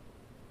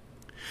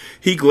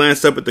 He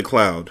glanced up at the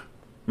cloud,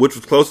 which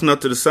was close enough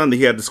to the sun that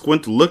he had to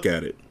squint to look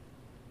at it.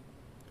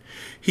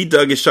 He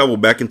dug his shovel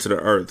back into the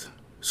earth,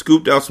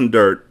 scooped out some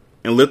dirt,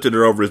 and lifted it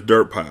over his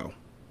dirt pile.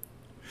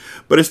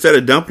 But instead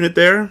of dumping it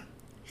there,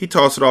 he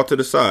tossed it off to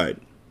the side.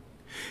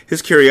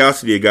 His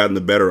curiosity had gotten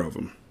the better of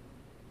him.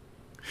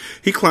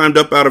 He climbed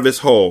up out of his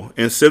hole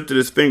and sifted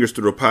his fingers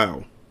through the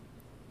pile.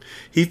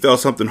 He felt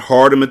something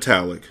hard and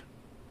metallic.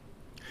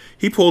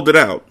 He pulled it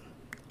out.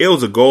 It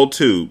was a gold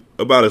tube,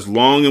 about as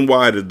long and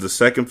wide as the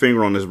second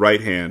finger on his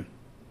right hand.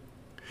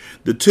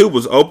 The tube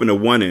was open at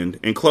one end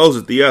and closed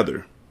at the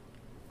other.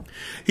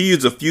 He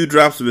used a few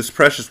drops of his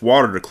precious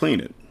water to clean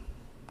it.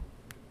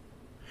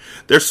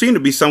 There seemed to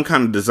be some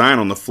kind of design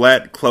on the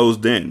flat,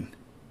 closed end.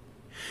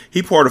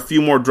 He poured a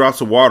few more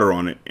drops of water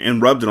on it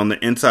and rubbed it on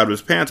the inside of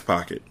his pants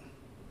pocket.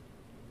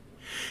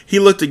 He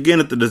looked again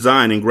at the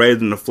design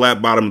engraved in the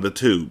flat bottom of the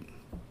tube.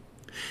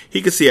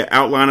 He could see an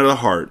outline of the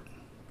heart,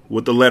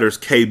 with the letters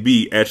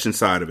KB etched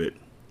inside of it.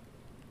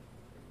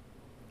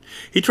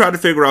 He tried to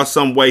figure out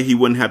some way he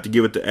wouldn't have to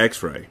give it to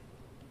X-Ray.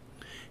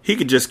 He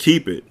could just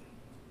keep it,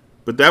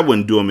 but that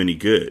wouldn't do him any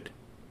good.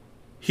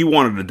 He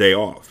wanted a day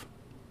off.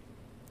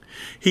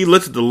 He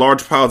looked at the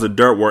large piles of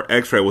dirt where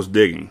X-Ray was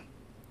digging.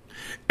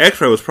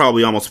 X-Ray was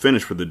probably almost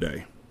finished for the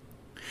day.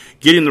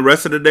 Getting the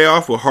rest of the day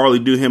off would hardly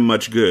do him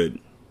much good.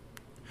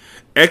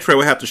 X-Ray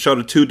would have to show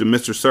the tube to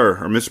Mr. Sir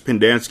or Mr.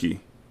 Pendanski,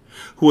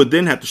 who would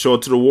then have to show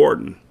it to the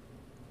warden.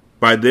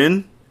 By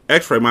then,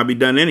 X-Ray might be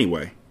done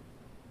anyway.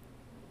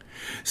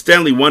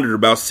 Stanley wondered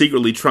about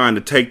secretly trying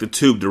to take the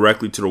tube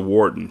directly to the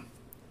warden.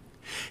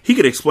 He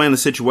could explain the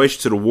situation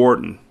to the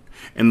warden,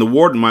 and the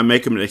warden might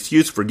make him an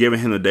excuse for giving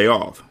him the day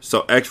off,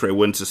 so X-Ray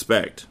wouldn't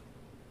suspect.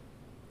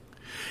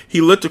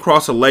 He looked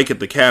across the lake at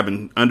the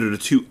cabin under the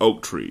 2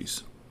 oak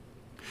trees.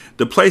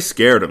 The place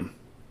scared him.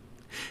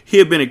 He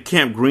had been at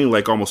Camp Green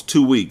Lake almost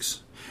 2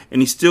 weeks,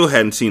 and he still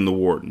hadn't seen the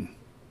warden.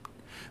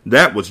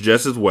 That was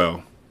just as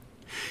well.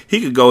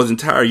 He could go his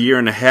entire year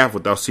and a half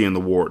without seeing the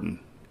warden,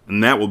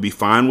 and that would be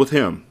fine with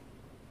him.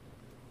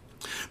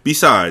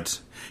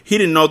 Besides, he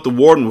didn't know if the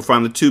warden would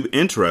find the tube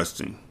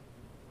interesting.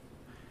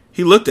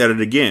 He looked at it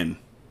again.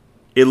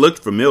 It looked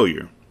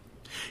familiar.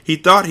 He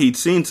thought he'd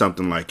seen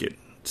something like it,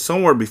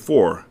 somewhere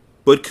before,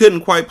 but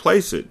couldn't quite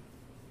place it.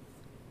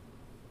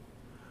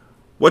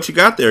 "What you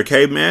got there,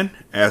 caveman?"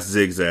 asked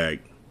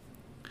Zigzag.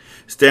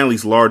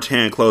 Stanley's large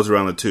hand closed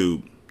around the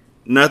tube.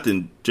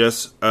 "Nothing,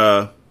 just,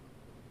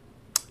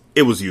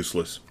 it was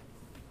useless.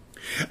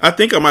 I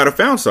think I might have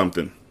found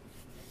something."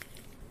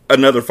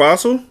 "Another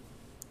fossil?"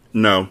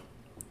 "No.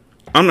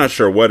 I'm not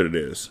sure what it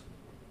is."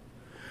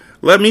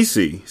 "Let me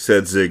see,"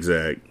 said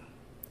Zigzag.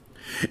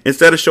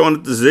 Instead of showing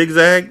it to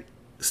Zigzag,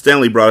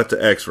 Stanley brought it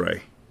to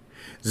X-Ray.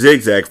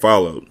 Zigzag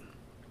followed.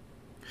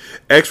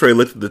 X-Ray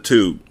looked at the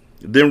tube,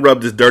 then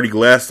rubbed his dirty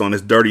glasses on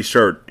his dirty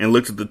shirt and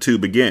looked at the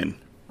tube again.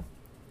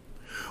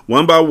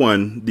 One by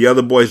one, the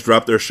other boys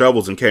dropped their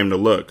shovels and came to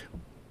look.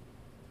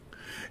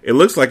 "It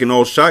looks like an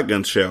old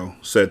shotgun shell,"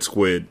 said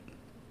Squid.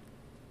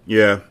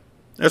 "Yeah,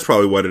 that's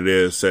probably what it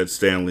is," said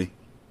Stanley.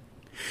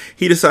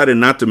 He decided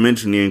not to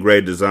mention the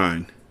engraved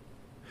design.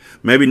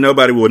 Maybe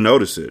nobody would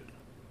notice it.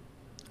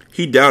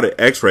 He doubted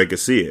X-Ray could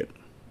see it.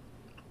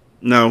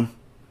 "No,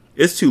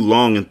 it's too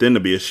long and thin to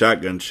be a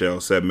shotgun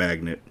shell," said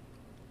Magnet.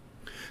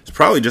 "It's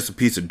probably just a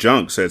piece of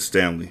junk," said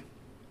Stanley.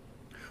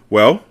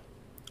 "Well,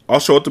 I'll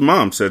show it to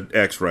Mom," said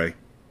X-Ray.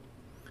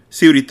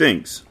 "See what he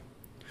thinks."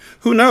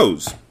 "Who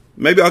knows?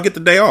 Maybe I'll get the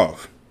day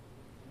off."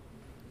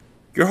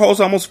 "Your hole's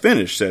almost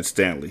finished," said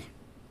Stanley.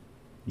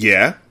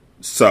 "Yeah?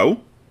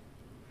 So?"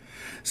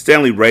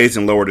 Stanley raised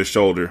and lowered his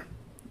shoulder.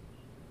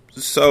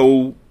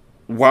 "So,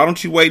 why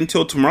don't you wait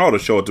until tomorrow to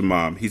show it to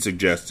Mom?" he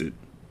suggested.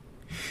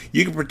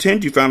 "You can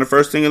pretend you found it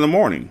first thing in the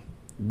morning.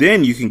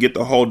 Then you can get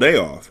the whole day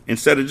off,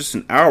 instead of just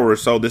an hour or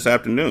so this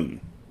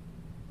afternoon."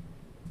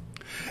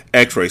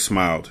 X-Ray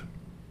smiled.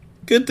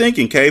 "Good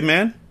thinking,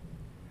 caveman."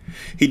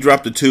 He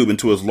dropped the tube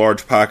into his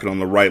large pocket on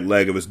the right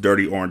leg of his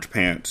dirty orange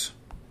pants.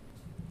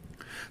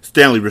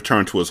 Stanley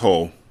returned to his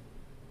hole.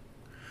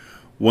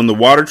 When the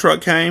water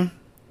truck came,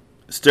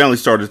 Stanley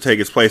started to take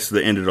his place at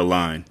the end of the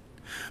line,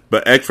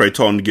 but X-Ray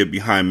told him to get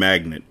behind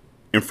Magnet,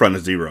 in front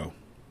of Zero.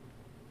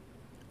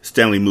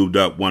 Stanley moved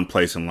up one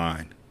place in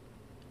line.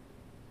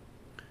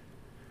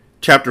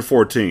 Chapter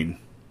 14.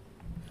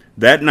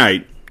 That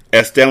night,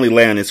 as Stanley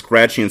lay on his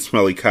scratchy and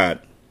smelly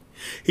cot,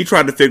 he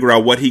tried to figure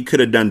out what he could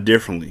have done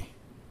differently,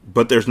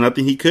 but there's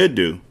nothing he could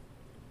do.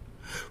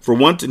 For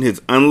once in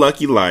his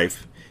unlucky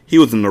life, he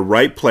was in the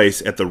right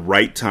place at the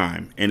right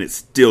time, and it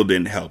still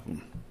didn't help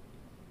him.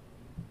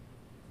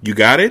 "You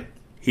got it?"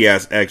 he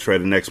asked X-Ray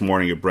the next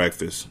morning at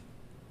breakfast.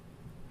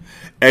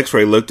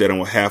 X-Ray looked at him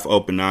with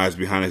half-open eyes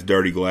behind his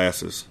dirty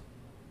glasses.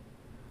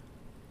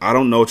 "I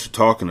don't know what you're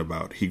talking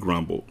about," he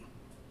grumbled.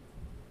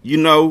 "You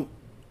know,"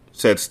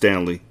 said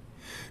Stanley.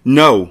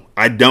 "No,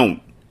 I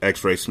don't,"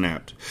 X-Ray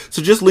snapped.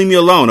 "So just leave me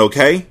alone,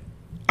 okay?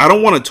 I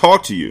don't want to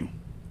talk to you."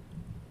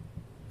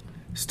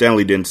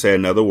 Stanley didn't say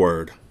another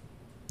word.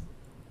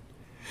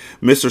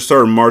 Mr.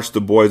 Sir marched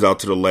the boys out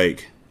to the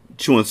lake,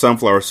 chewing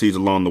sunflower seeds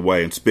along the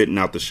way and spitting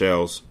out the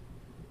shells.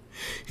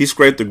 He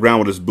scraped the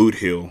ground with his boot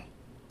heel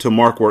to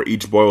mark where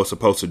each boy was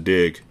supposed to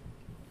dig.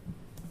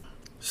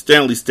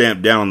 Stanley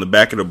stamped down on the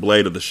back of the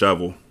blade of the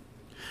shovel,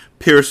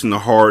 piercing the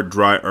hard,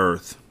 dry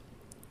earth.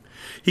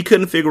 He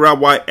couldn't figure out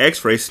why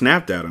X-Ray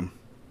snapped at him.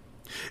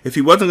 If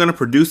he wasn't going to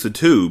produce the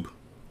tube,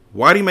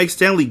 why'd he make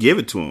Stanley give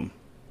it to him?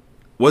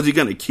 Was he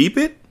going to keep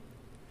it?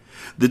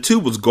 The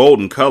tube was gold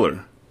in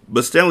color,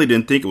 but Stanley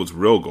didn't think it was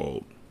real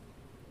gold.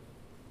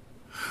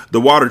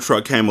 The water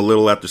truck came a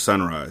little after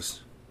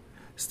sunrise.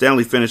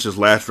 Stanley finished his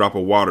last drop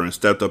of water and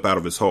stepped up out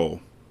of his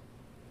hole.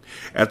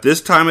 At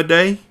this time of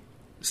day,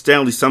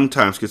 Stanley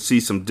sometimes could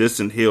see some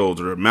distant hills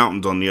or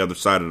mountains on the other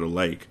side of the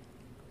lake.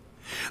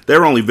 They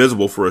were only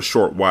visible for a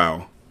short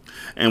while,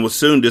 and would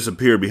soon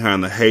disappear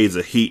behind the haze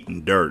of heat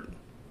and dirt.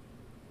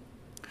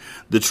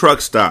 The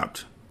truck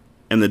stopped,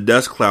 and the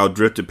dust cloud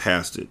drifted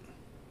past it.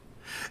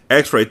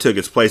 X-Ray took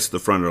its place at the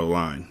front of the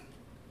line.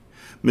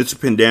 Mr.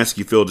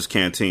 Pendanski filled his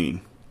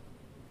canteen.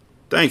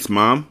 "Thanks,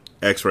 Mom,"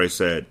 X-Ray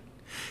said.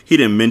 He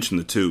didn't mention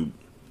the tube.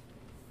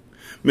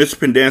 Mr.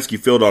 Pendanski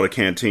filled all the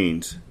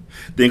canteens,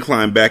 then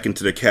climbed back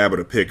into the cab of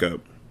the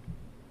pickup.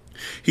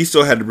 He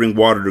still had to bring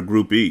water to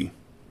Group E.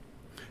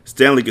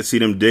 Stanley could see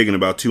them digging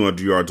about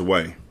 200 yards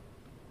away.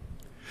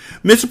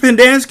 "Mr.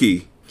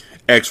 Pendanski!"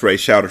 X-Ray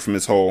shouted from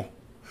his hole.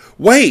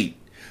 "Wait!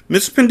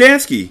 Mr.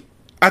 Pendanski!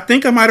 I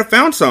think I might have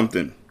found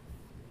something!"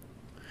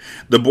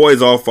 The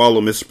boys all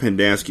followed Mr.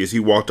 Pendanski as he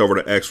walked over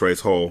to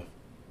X-Ray's hole.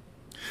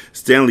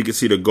 Stanley could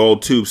see the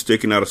gold tube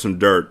sticking out of some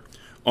dirt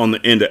on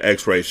the end of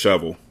X-Ray's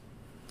shovel.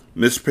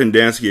 Mr.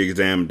 Pendanski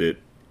examined it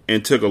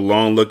and took a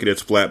long look at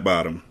its flat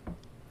bottom.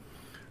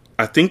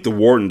 "I think the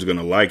warden's going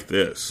to like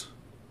this."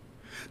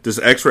 "Does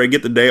X-Ray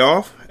get the day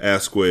off?"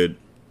 asked Squid.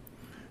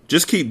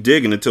 "Just keep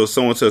digging until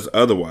someone says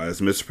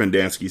otherwise," Mr.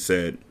 Pendanski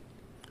said.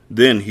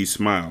 Then he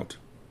smiled.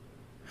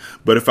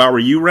 "But if I were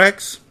you,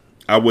 Rex,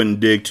 I wouldn't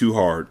dig too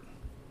hard."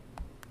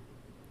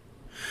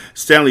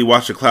 Stanley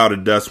watched a cloud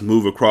of dust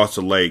move across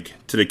the lake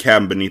to the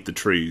cabin beneath the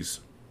trees.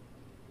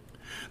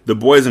 The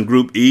boys in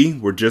Group E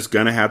were just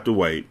going to have to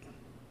wait.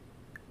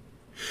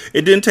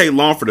 It didn't take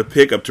long for the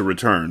pickup to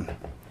return.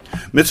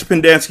 Mr.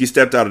 Pendanski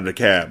stepped out of the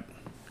cab.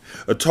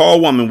 A tall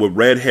woman with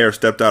red hair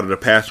stepped out of the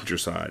passenger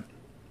side.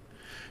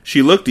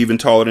 She looked even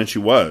taller than she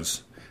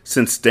was,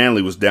 since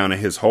Stanley was down in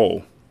his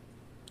hole.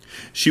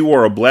 She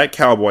wore a black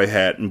cowboy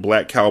hat and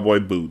black cowboy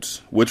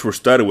boots, which were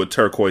studded with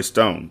turquoise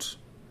stones.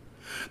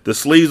 The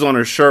sleeves on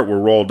her shirt were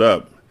rolled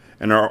up,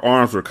 and her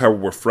arms were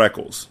covered with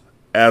freckles,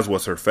 as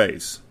was her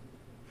face.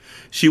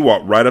 She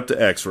walked right up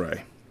to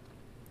X-Ray.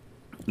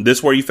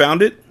 "This where you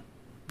found it?"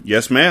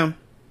 "Yes, ma'am."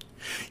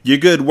 "Your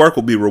good work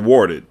will be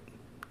rewarded."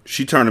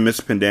 She turned to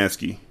Mr.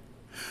 Pendanski.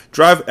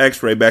 Drive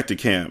X-Ray back to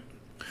camp.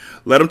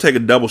 Let him take a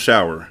double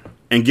shower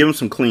and give him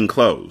some clean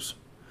clothes.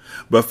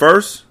 But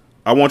first,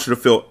 I want you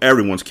to fill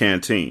everyone's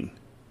canteen.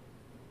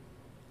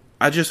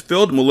 I just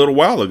filled them a little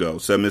while ago,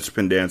 said Mr.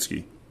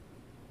 Pendanski.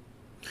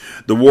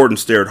 The warden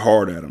stared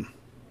hard at him.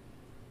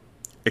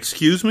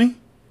 Excuse me?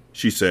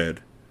 She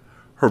said.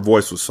 Her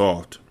voice was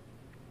soft.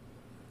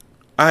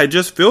 I had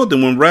just filled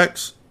them when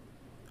Rex...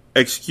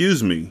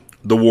 Excuse me,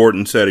 the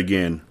warden said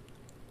again.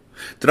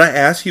 Did I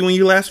ask you when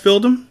you last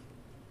filled them?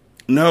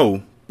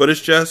 No, but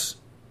it's just...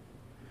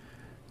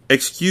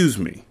 Excuse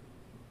me.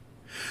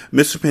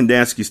 Mr.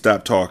 Pendanski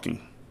stopped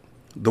talking.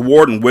 The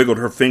warden wiggled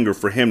her finger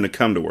for him to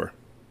come to her.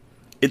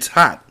 It's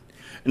hot,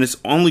 and it's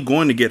only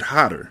going to get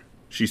hotter,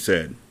 she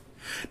said.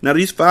 Now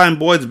these fine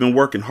boys have been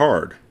working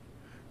hard.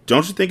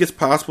 Don't you think it's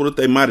possible that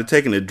they might have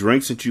taken a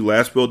drink since you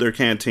last filled their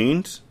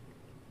canteens?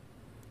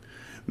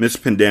 Mr.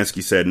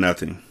 Pendanski said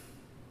nothing.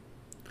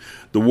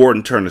 The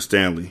warden turned to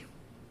Stanley.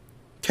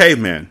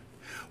 Caveman,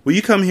 will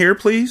you come here,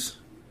 please?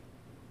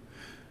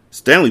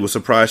 Stanley was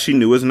surprised she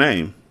knew his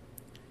name.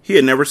 He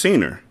had never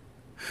seen her.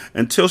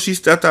 Until she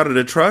stepped out of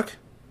the truck,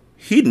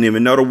 he didn't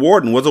even know the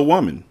warden was a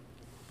woman.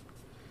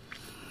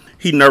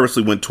 He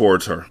nervously went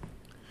towards her.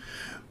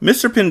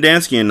 Mr.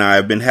 Pendanski and I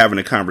have been having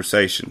a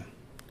conversation.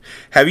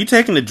 Have you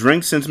taken a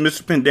drink since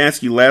Mr.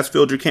 Pendanski last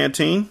filled your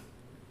canteen?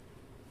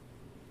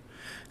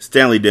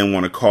 Stanley didn't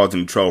want to cause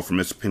any trouble for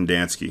Mr.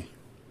 Pendanski.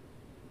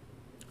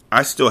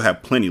 I still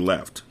have plenty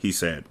left, he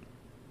said.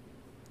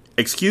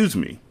 Excuse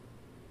me.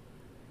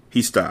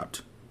 He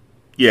stopped.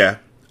 Yeah,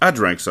 I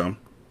drank some.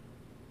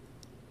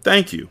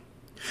 Thank you.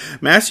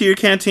 May I see your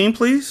canteen,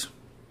 please?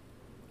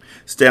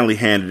 Stanley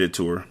handed it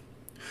to her.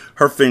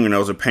 Her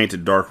fingernails are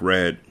painted dark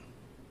red.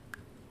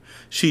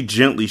 She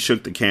gently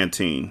shook the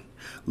canteen,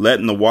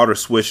 letting the water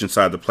swish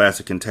inside the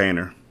plastic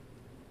container.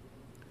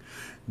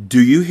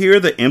 Do you hear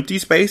the empty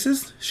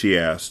spaces? She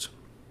asked.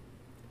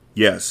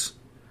 Yes,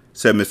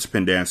 said Mr.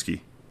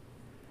 Pendanski.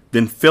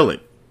 Then fill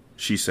it,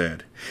 she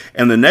said.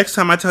 And the next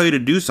time I tell you to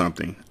do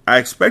something, I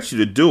expect you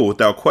to do it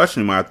without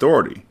questioning my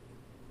authority.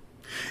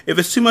 If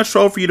it's too much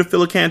trouble for you to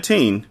fill a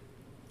canteen,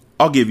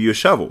 I'll give you a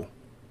shovel.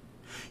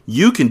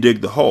 You can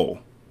dig the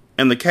hole,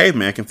 and the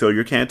caveman can fill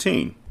your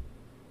canteen.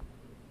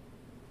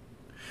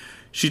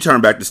 She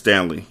turned back to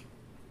Stanley.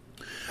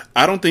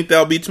 I don't think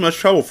that'll be too much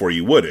trouble for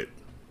you, would it?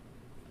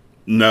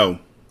 No,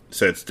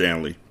 said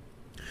Stanley.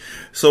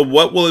 So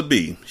what will it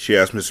be? She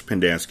asked Mr.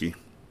 Pendanski.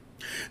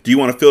 Do you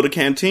want to fill the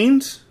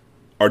canteens,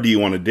 or do you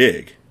want to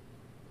dig?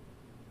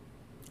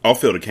 I'll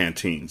fill the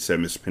canteens, said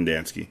Mr.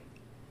 Pendanski.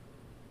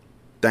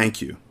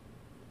 Thank you.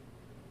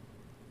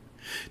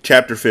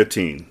 Chapter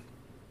 15.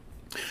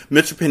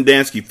 Mr.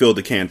 Pendanski filled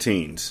the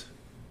canteens.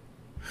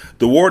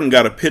 The warden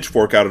got a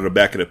pitchfork out of the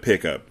back of the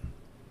pickup.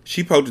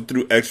 She poked it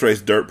through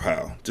X-Ray's dirt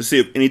pile to see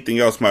if anything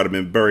else might have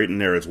been buried in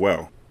there as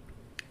well.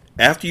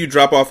 After you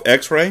drop off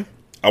X-Ray,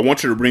 I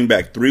want you to bring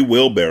back 3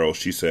 wheelbarrows,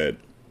 she said.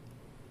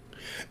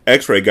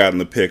 X-Ray got in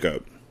the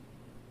pickup.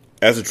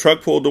 As the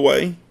truck pulled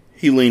away,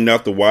 he leaned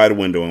out the wide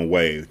window and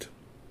waved.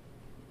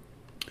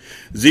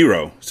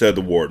 Zero, said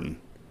the warden.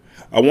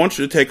 I want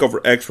you to take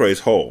over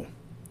X-Ray's hole.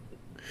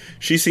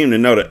 She seemed to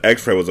know that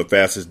X-Ray was the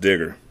fastest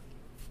digger.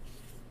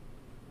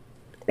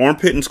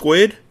 Armpit and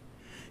Squid,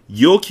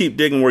 you'll keep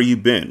digging where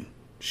you've been,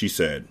 she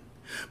said.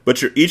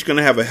 But you're each going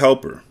to have a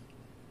helper.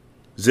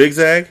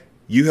 Zigzag,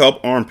 you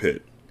help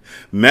Armpit.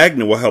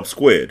 Magna will help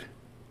Squid.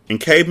 And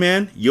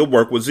Caveman, you'll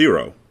work with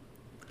Zero.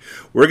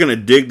 We're going to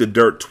dig the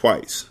dirt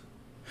twice.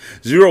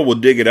 Zero will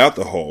dig it out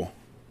the hole,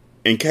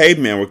 and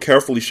Caveman will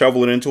carefully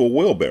shovel it into a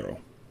wheelbarrow.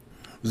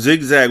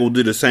 Zigzag will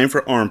do the same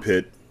for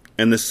Armpit,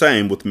 and the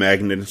same with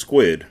Magnet and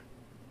Squid.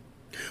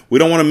 We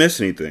don't want to miss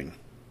anything.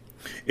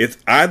 If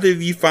either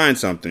of you find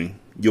something,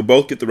 you'll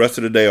both get the rest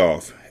of the day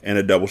off and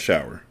a double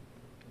shower.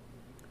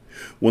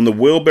 When the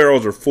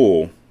wheelbarrows are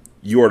full,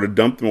 you are to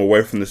dump them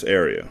away from this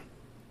area.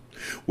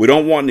 We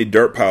don't want any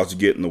dirt piles to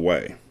get in the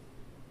way.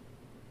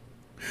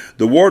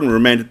 The warden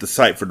remained at the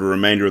site for the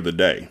remainder of the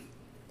day,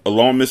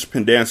 along with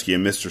Mr. Pendanski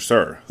and Mr.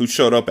 Sir, who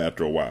showed up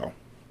after a while.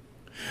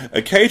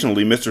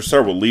 Occasionally, Mr.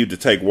 Sir would leave to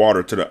take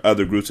water to the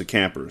other groups of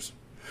campers,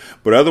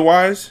 but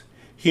otherwise,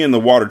 he and the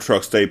water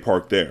truck stayed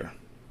parked there.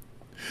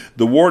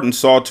 The warden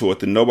saw to it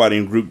that nobody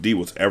in Group D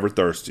was ever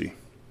thirsty.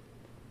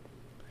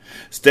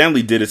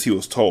 Stanley did as he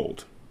was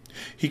told.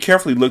 He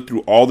carefully looked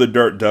through all the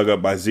dirt dug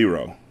up by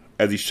Zero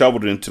as he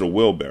shoveled it into the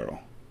wheelbarrow,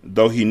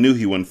 though he knew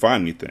he wouldn't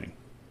find anything.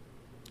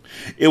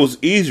 It was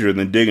easier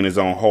than digging his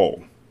own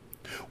hole.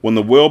 When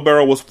the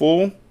wheelbarrow was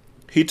full,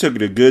 he took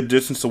it a good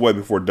distance away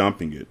before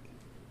dumping it.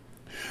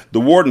 The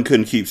warden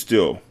couldn't keep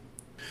still.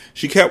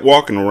 She kept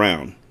walking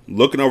around,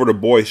 looking over the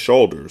boy's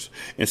shoulders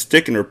and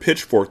sticking her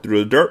pitchfork through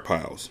the dirt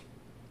piles.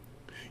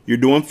 You're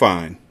doing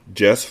fine,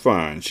 just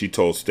fine, she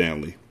told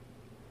Stanley.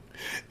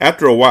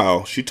 After a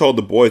while, she told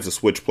the boys to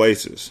switch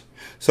places,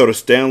 so that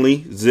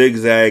Stanley,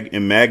 Zigzag,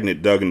 and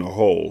Magnet dug in the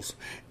holes,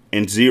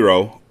 and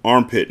Zero,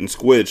 Armpit, and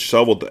Squid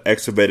shoveled the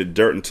excavated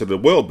dirt into the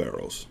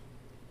wheelbarrows.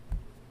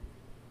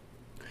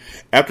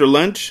 After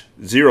lunch,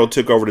 Zero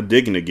took over the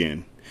digging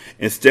again,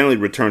 and Stanley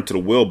returned to the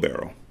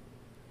wheelbarrow.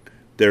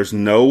 "There's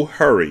no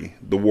hurry,"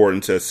 the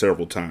warden said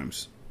several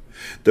times.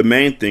 "The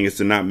main thing is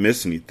to not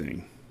miss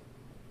anything."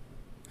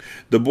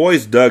 The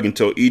boys dug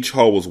until each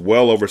hole was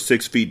well over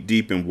 6 feet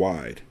deep and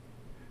wide.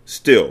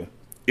 Still,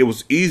 it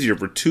was easier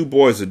for 2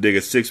 boys to dig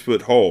a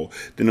 6-foot hole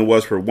than it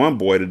was for 1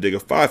 boy to dig a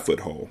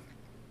 5-foot hole.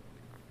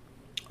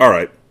 "All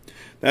right,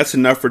 that's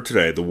enough for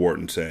today," the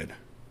warden said.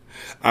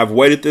 "I've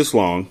waited this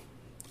long.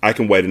 I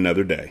can wait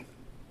another day."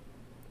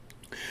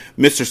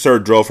 Mr. Sir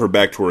drove her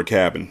back to her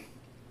cabin.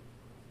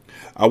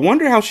 "I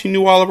wonder how she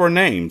knew all of our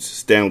names,"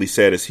 Stanley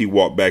said as he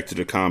walked back to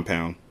the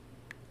compound.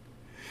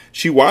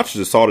 "She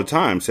watches us all the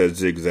time," said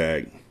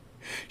Zigzag.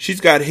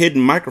 "She's got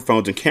hidden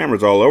microphones and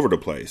cameras all over the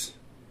place.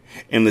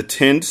 In the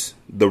tents,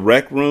 the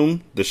rec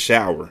room, the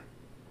shower."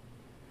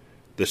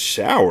 "The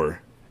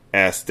shower?"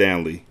 asked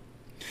Stanley.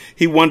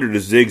 He wondered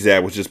if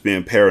Zigzag was just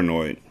being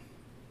paranoid.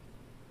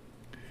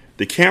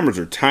 "The cameras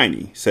are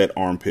tiny," said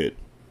Armpit.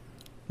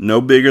 "No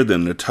bigger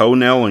than the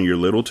toenail on your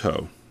little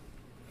toe."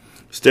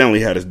 Stanley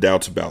had his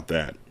doubts about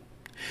that.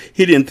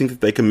 He didn't think that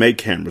they could make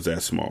cameras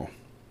that small.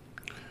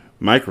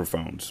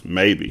 Microphones,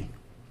 maybe.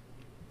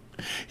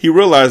 He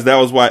realized that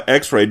was why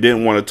X-Ray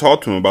didn't want to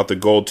talk to him about the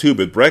gold tube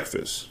at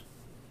breakfast.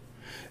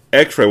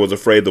 X-Ray was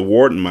afraid the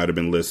warden might have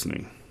been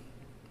listening.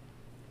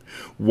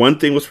 One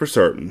thing was for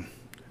certain.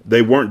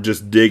 They weren't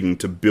just digging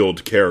to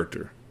build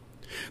character.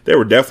 They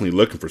were definitely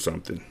looking for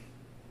something.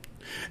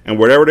 And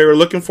whatever they were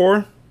looking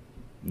for,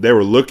 they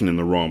were looking in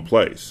the wrong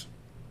place.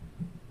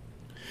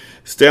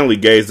 Stanley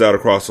gazed out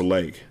across the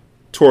lake,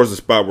 towards the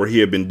spot where he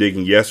had been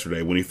digging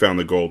yesterday when he found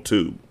the gold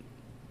tube.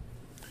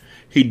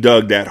 He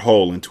dug that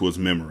hole into his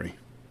memory.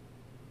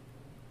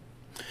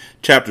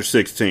 Chapter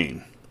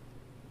 16.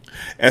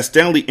 As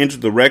Stanley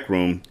entered the rec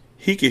room,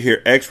 he could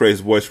hear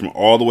X-Ray's voice from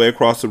all the way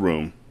across the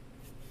room.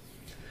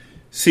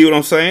 "See what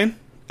I'm saying?"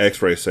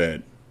 X-Ray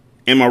said.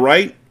 "Am I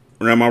right,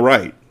 or am I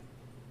right?"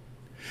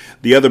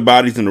 The other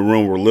bodies in the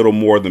room were little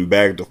more than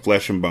bags of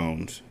flesh and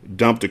bones,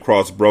 dumped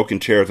across broken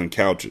chairs and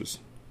couches.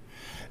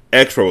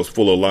 X-Ray was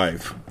full of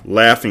life,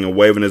 laughing and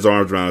waving his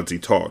arms around as he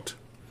talked.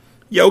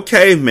 "Yo,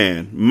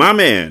 caveman, my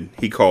man,"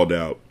 he called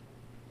out.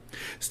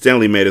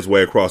 Stanley made his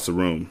way across the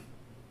room.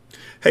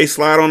 "Hey,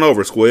 slide on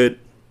over, Squid,"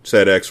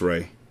 said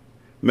X-Ray.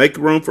 "Make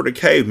room for the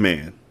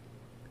caveman."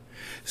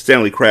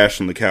 Stanley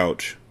crashed on the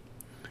couch.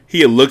 He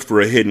had looked for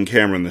a hidden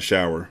camera in the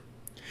shower.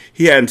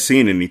 He hadn't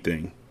seen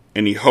anything,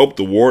 and he hoped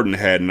the warden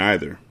hadn't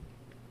either.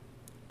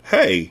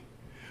 "Hey,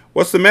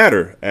 what's the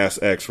matter?"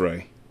 asked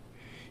X-Ray.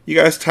 "You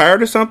guys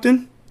tired or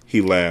something?" He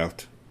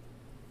laughed.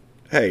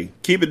 "Hey,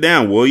 keep it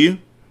down, will you?"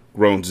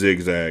 groaned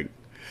Zigzag.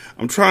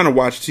 "I'm trying to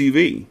watch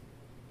TV."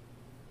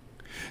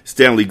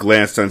 Stanley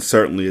glanced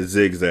uncertainly at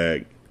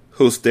Zigzag,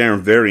 who was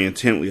staring very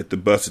intently at the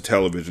busted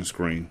television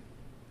screen.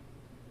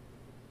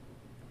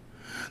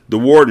 The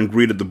warden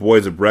greeted the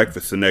boys at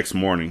breakfast the next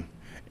morning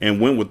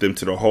and went with them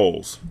to the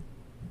holes.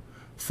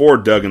 4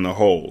 dug in the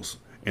holes,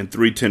 and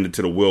 3 tended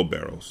to the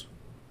wheelbarrows.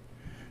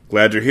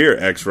 "Glad you're here,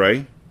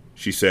 X-Ray,"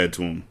 she said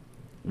to him.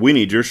 "We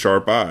need your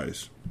sharp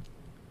eyes."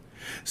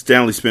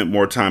 Stanley spent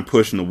more time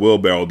pushing the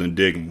wheelbarrow than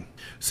digging,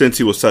 since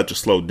he was such a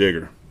slow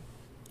digger.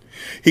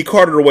 He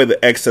carted away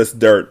the excess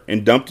dirt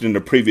and dumped it in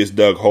the previous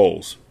dug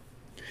holes.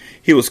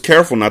 He was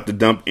careful not to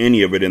dump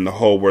any of it in the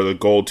hole where the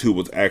gold tube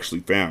was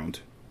actually found.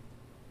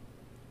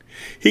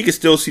 He could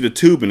still see the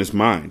tube in his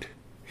mind.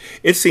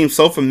 It seemed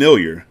so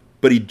familiar,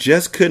 but he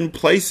just couldn't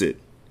place it.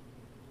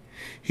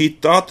 He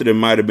thought that it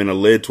might have been a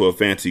lid to a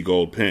fancy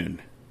gold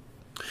pen.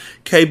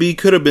 KB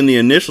could have been the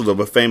initials of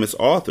a famous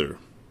author.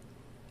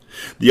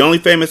 The only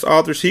famous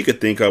authors he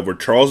could think of were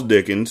Charles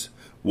Dickens,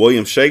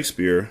 William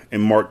Shakespeare,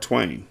 and Mark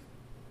Twain.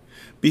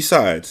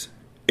 Besides,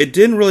 it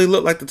didn't really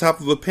look like the top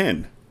of a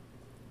pen.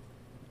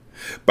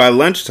 By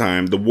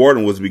lunchtime, the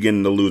warden was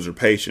beginning to lose her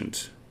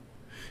patience.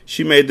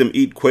 She made them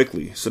eat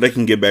quickly so they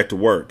can get back to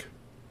work.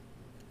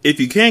 "If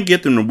you can't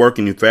get them to work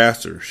any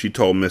faster," she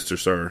told Mr.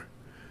 Sir,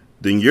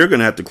 "then you're going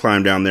to have to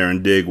climb down there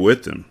and dig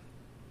with them."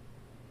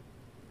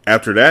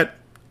 After that,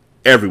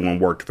 everyone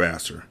worked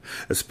faster,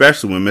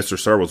 especially when Mr.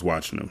 Sir was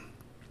watching them.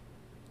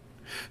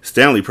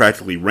 Stanley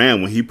practically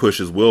ran when he pushed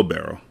his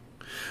wheelbarrow.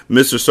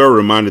 Mr. Sir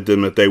reminded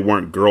them that they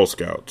weren't Girl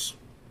Scouts.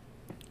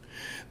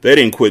 They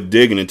didn't quit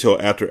digging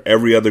until after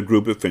every other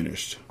group had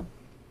finished.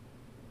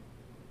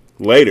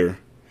 Later,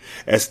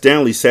 as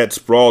Stanley sat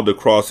sprawled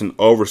across an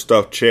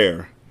overstuffed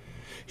chair,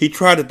 he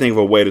tried to think of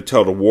a way to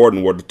tell the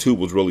warden where the tube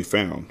was really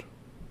found,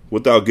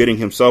 without getting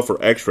himself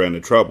or X-Ray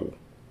into trouble.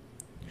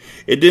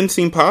 It didn't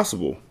seem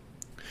possible.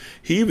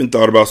 He even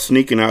thought about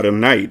sneaking out at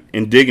night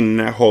and digging in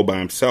that hole by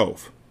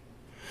himself.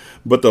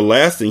 But the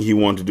last thing he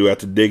wanted to do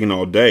after digging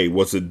all day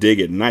was to dig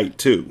at night,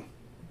 too.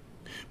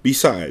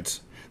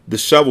 Besides, the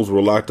shovels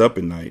were locked up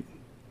at night,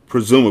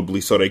 presumably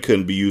so they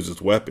couldn't be used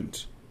as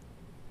weapons.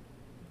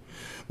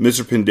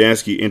 Mr.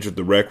 Pendanski entered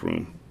the rec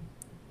room.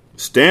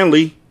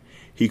 "Stanley,"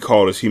 he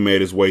called as he made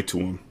his way to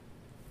him.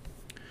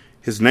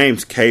 "His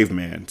name's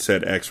Caveman,"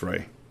 said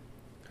X-Ray.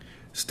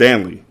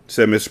 "Stanley,"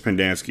 said Mr.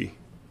 Pendanski.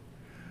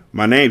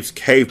 "My name's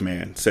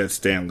Caveman," said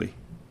Stanley.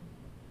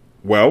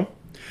 "Well,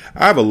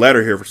 I have a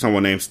letter here for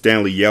someone named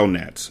Stanley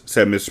Yelnats,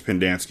 said Mr.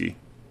 Pendanski.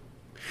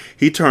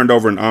 He turned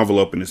over an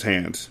envelope in his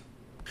hands.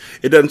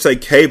 It doesn't say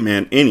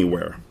caveman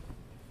anywhere.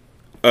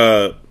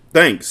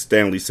 Thanks,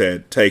 Stanley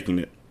said, taking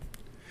it.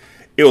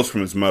 It was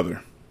from his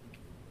mother.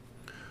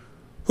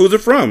 Who's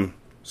it from?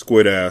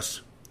 Squid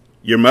asked.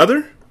 Your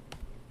mother?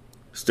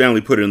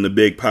 Stanley put it in the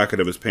big pocket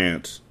of his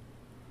pants.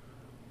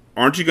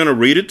 Aren't you going to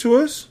read it to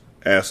us?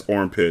 Asked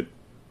Armpit.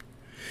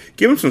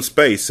 Give him some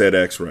space, said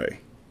X-Ray.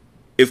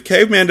 If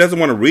Caveman doesn't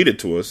want to read it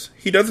to us,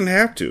 he doesn't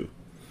have to.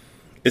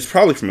 It's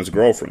probably from his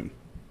girlfriend.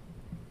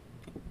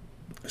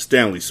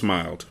 Stanley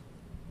smiled.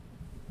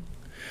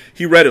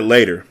 He read it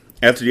later,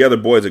 after the other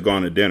boys had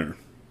gone to dinner.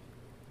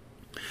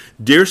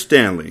 Dear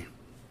Stanley,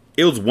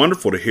 it was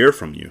wonderful to hear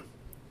from you.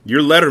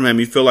 Your letter made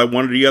me feel like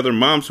one of the other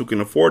moms who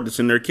can afford to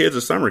send their kids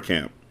to summer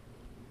camp.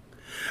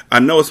 I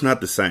know it's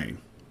not the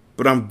same,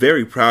 but I'm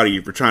very proud of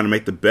you for trying to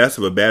make the best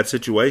of a bad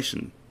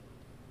situation.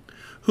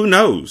 Who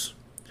knows?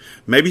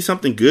 Maybe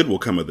something good will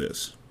come of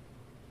this.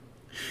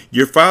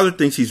 Your father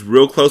thinks he's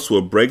real close to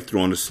a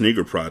breakthrough on the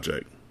sneaker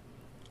project.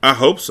 I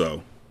hope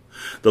so.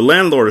 The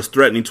landlord is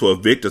threatening to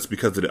evict us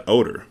because of the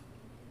odor.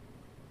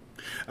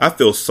 I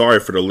feel sorry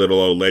for the little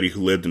old lady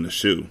who lived in the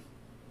shoe.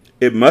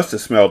 It must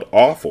have smelled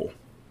awful.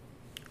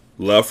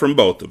 Love from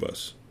both of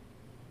us.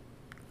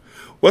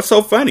 What's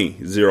so funny?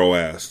 Zero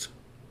asked.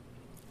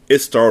 It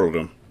startled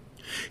him.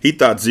 He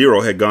thought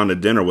Zero had gone to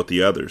dinner with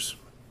the others.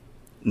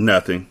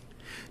 Nothing.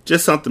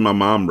 Just something my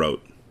mom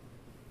wrote.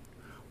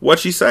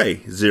 What'd she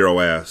say? Zero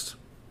asked.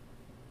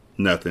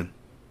 Nothing.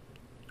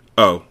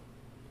 Oh,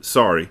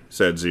 sorry,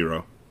 said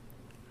Zero.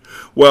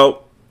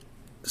 Well,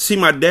 see,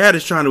 my dad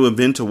is trying to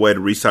invent a way to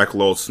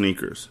recycle old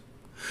sneakers.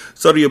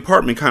 So the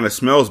apartment kind of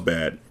smells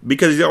bad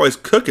because he's always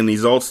cooking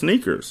these old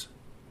sneakers.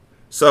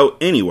 So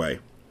anyway,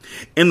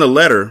 in the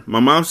letter, my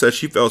mom said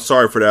she felt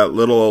sorry for that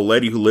little old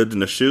lady who lived in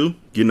the shoe,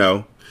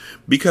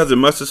 because it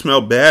must have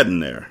smelled bad in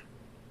there.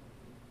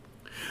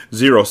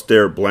 Zero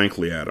stared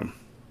blankly at him.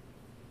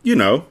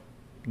 The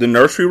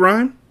nursery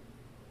rhyme?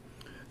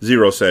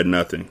 Zero said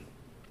nothing.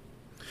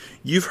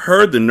 You've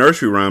heard the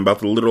nursery rhyme about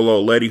the little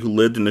old lady who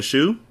lived in the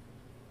shoe?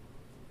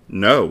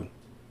 No.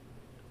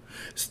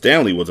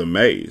 Stanley was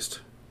amazed.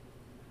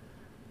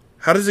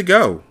 How does it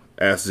go?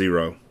 Asked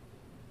Zero.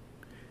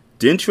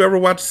 Didn't you ever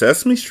watch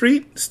Sesame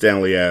Street?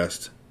 Stanley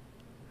asked.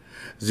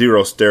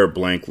 Zero stared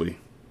blankly.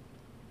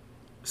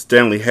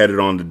 Stanley headed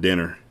on to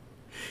dinner.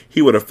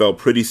 He would have felt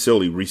pretty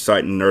silly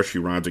reciting nursery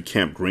rhymes at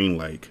Camp Green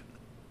Lake.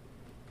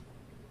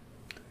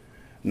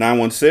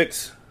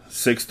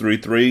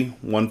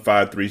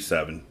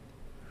 916-633-1537.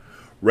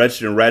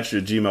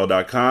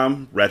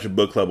 RatchetandRatchet@gmail.com. Ratchet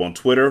Book Club on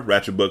Twitter.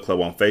 Ratchet Book Club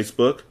on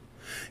Facebook.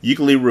 You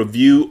can leave a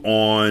review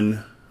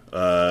on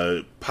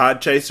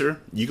Podchaser.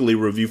 You can leave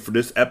a review for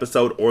this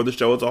episode or the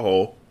show as a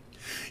whole.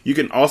 You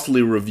can also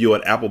leave a review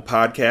at Apple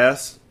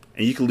Podcasts.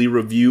 And you can leave a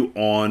review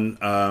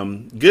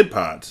on Good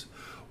Pods.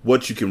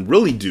 What you can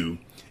really do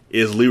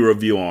is leave a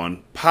review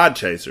on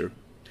Podchaser.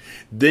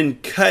 Then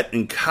cut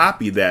and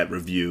copy that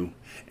review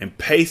and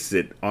paste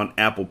it on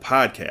Apple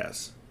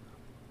Podcasts.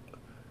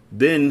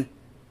 Then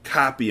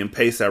copy and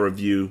paste that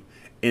review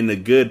in the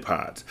Good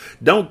Pods.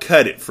 Don't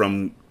cut it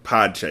from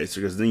Podchaser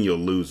because then you'll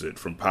lose it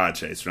from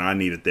Podchaser, and I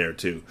need it there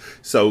too.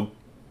 So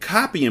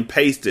copy and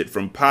paste it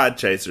from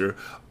Podchaser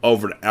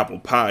over to Apple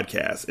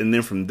Podcasts, and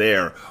then from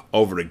there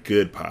over to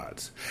Good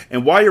Pods.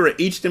 And while you're at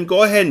each of them,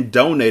 go ahead and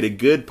donate at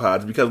Good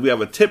Pods because we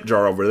have a tip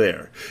jar over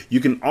there.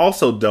 You can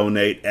also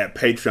donate at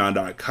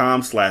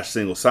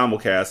patreon.com/single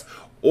simulcast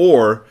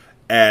or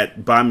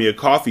at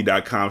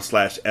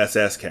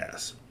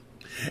buymeacoffee.com/sscast.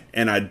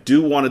 And I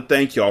do want to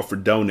thank y'all for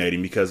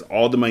donating because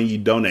all the money you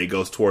donate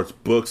goes towards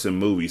books and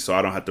movies, so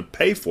I don't have to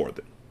pay for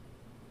them.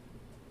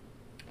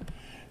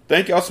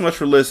 Thank y'all so much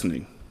for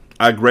listening.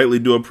 I greatly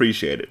do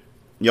appreciate it.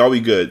 Y'all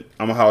be good.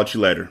 I'm going to holler at you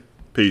later.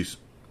 Peace.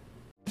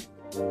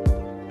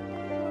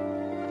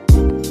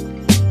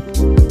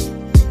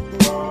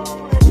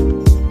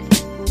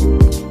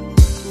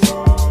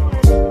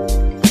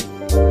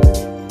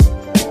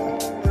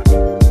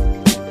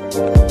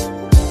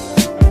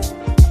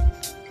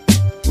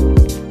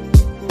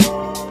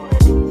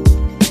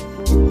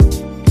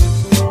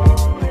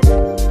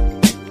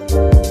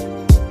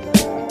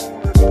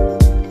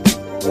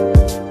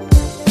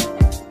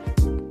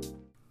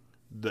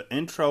 The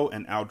intro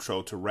and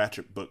outro to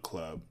Ratchet Book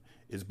Club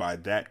is by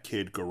That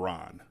Kid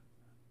Garan,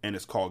 and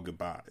it's called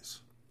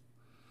Goodbyes.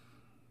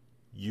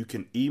 You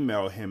can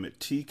email him at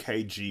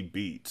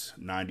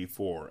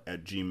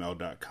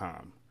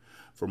tkgbeats94@gmail.com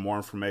for more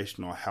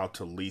information on how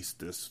to lease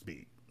this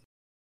beat.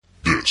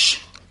 This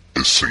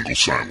is Single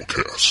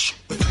Simulcast.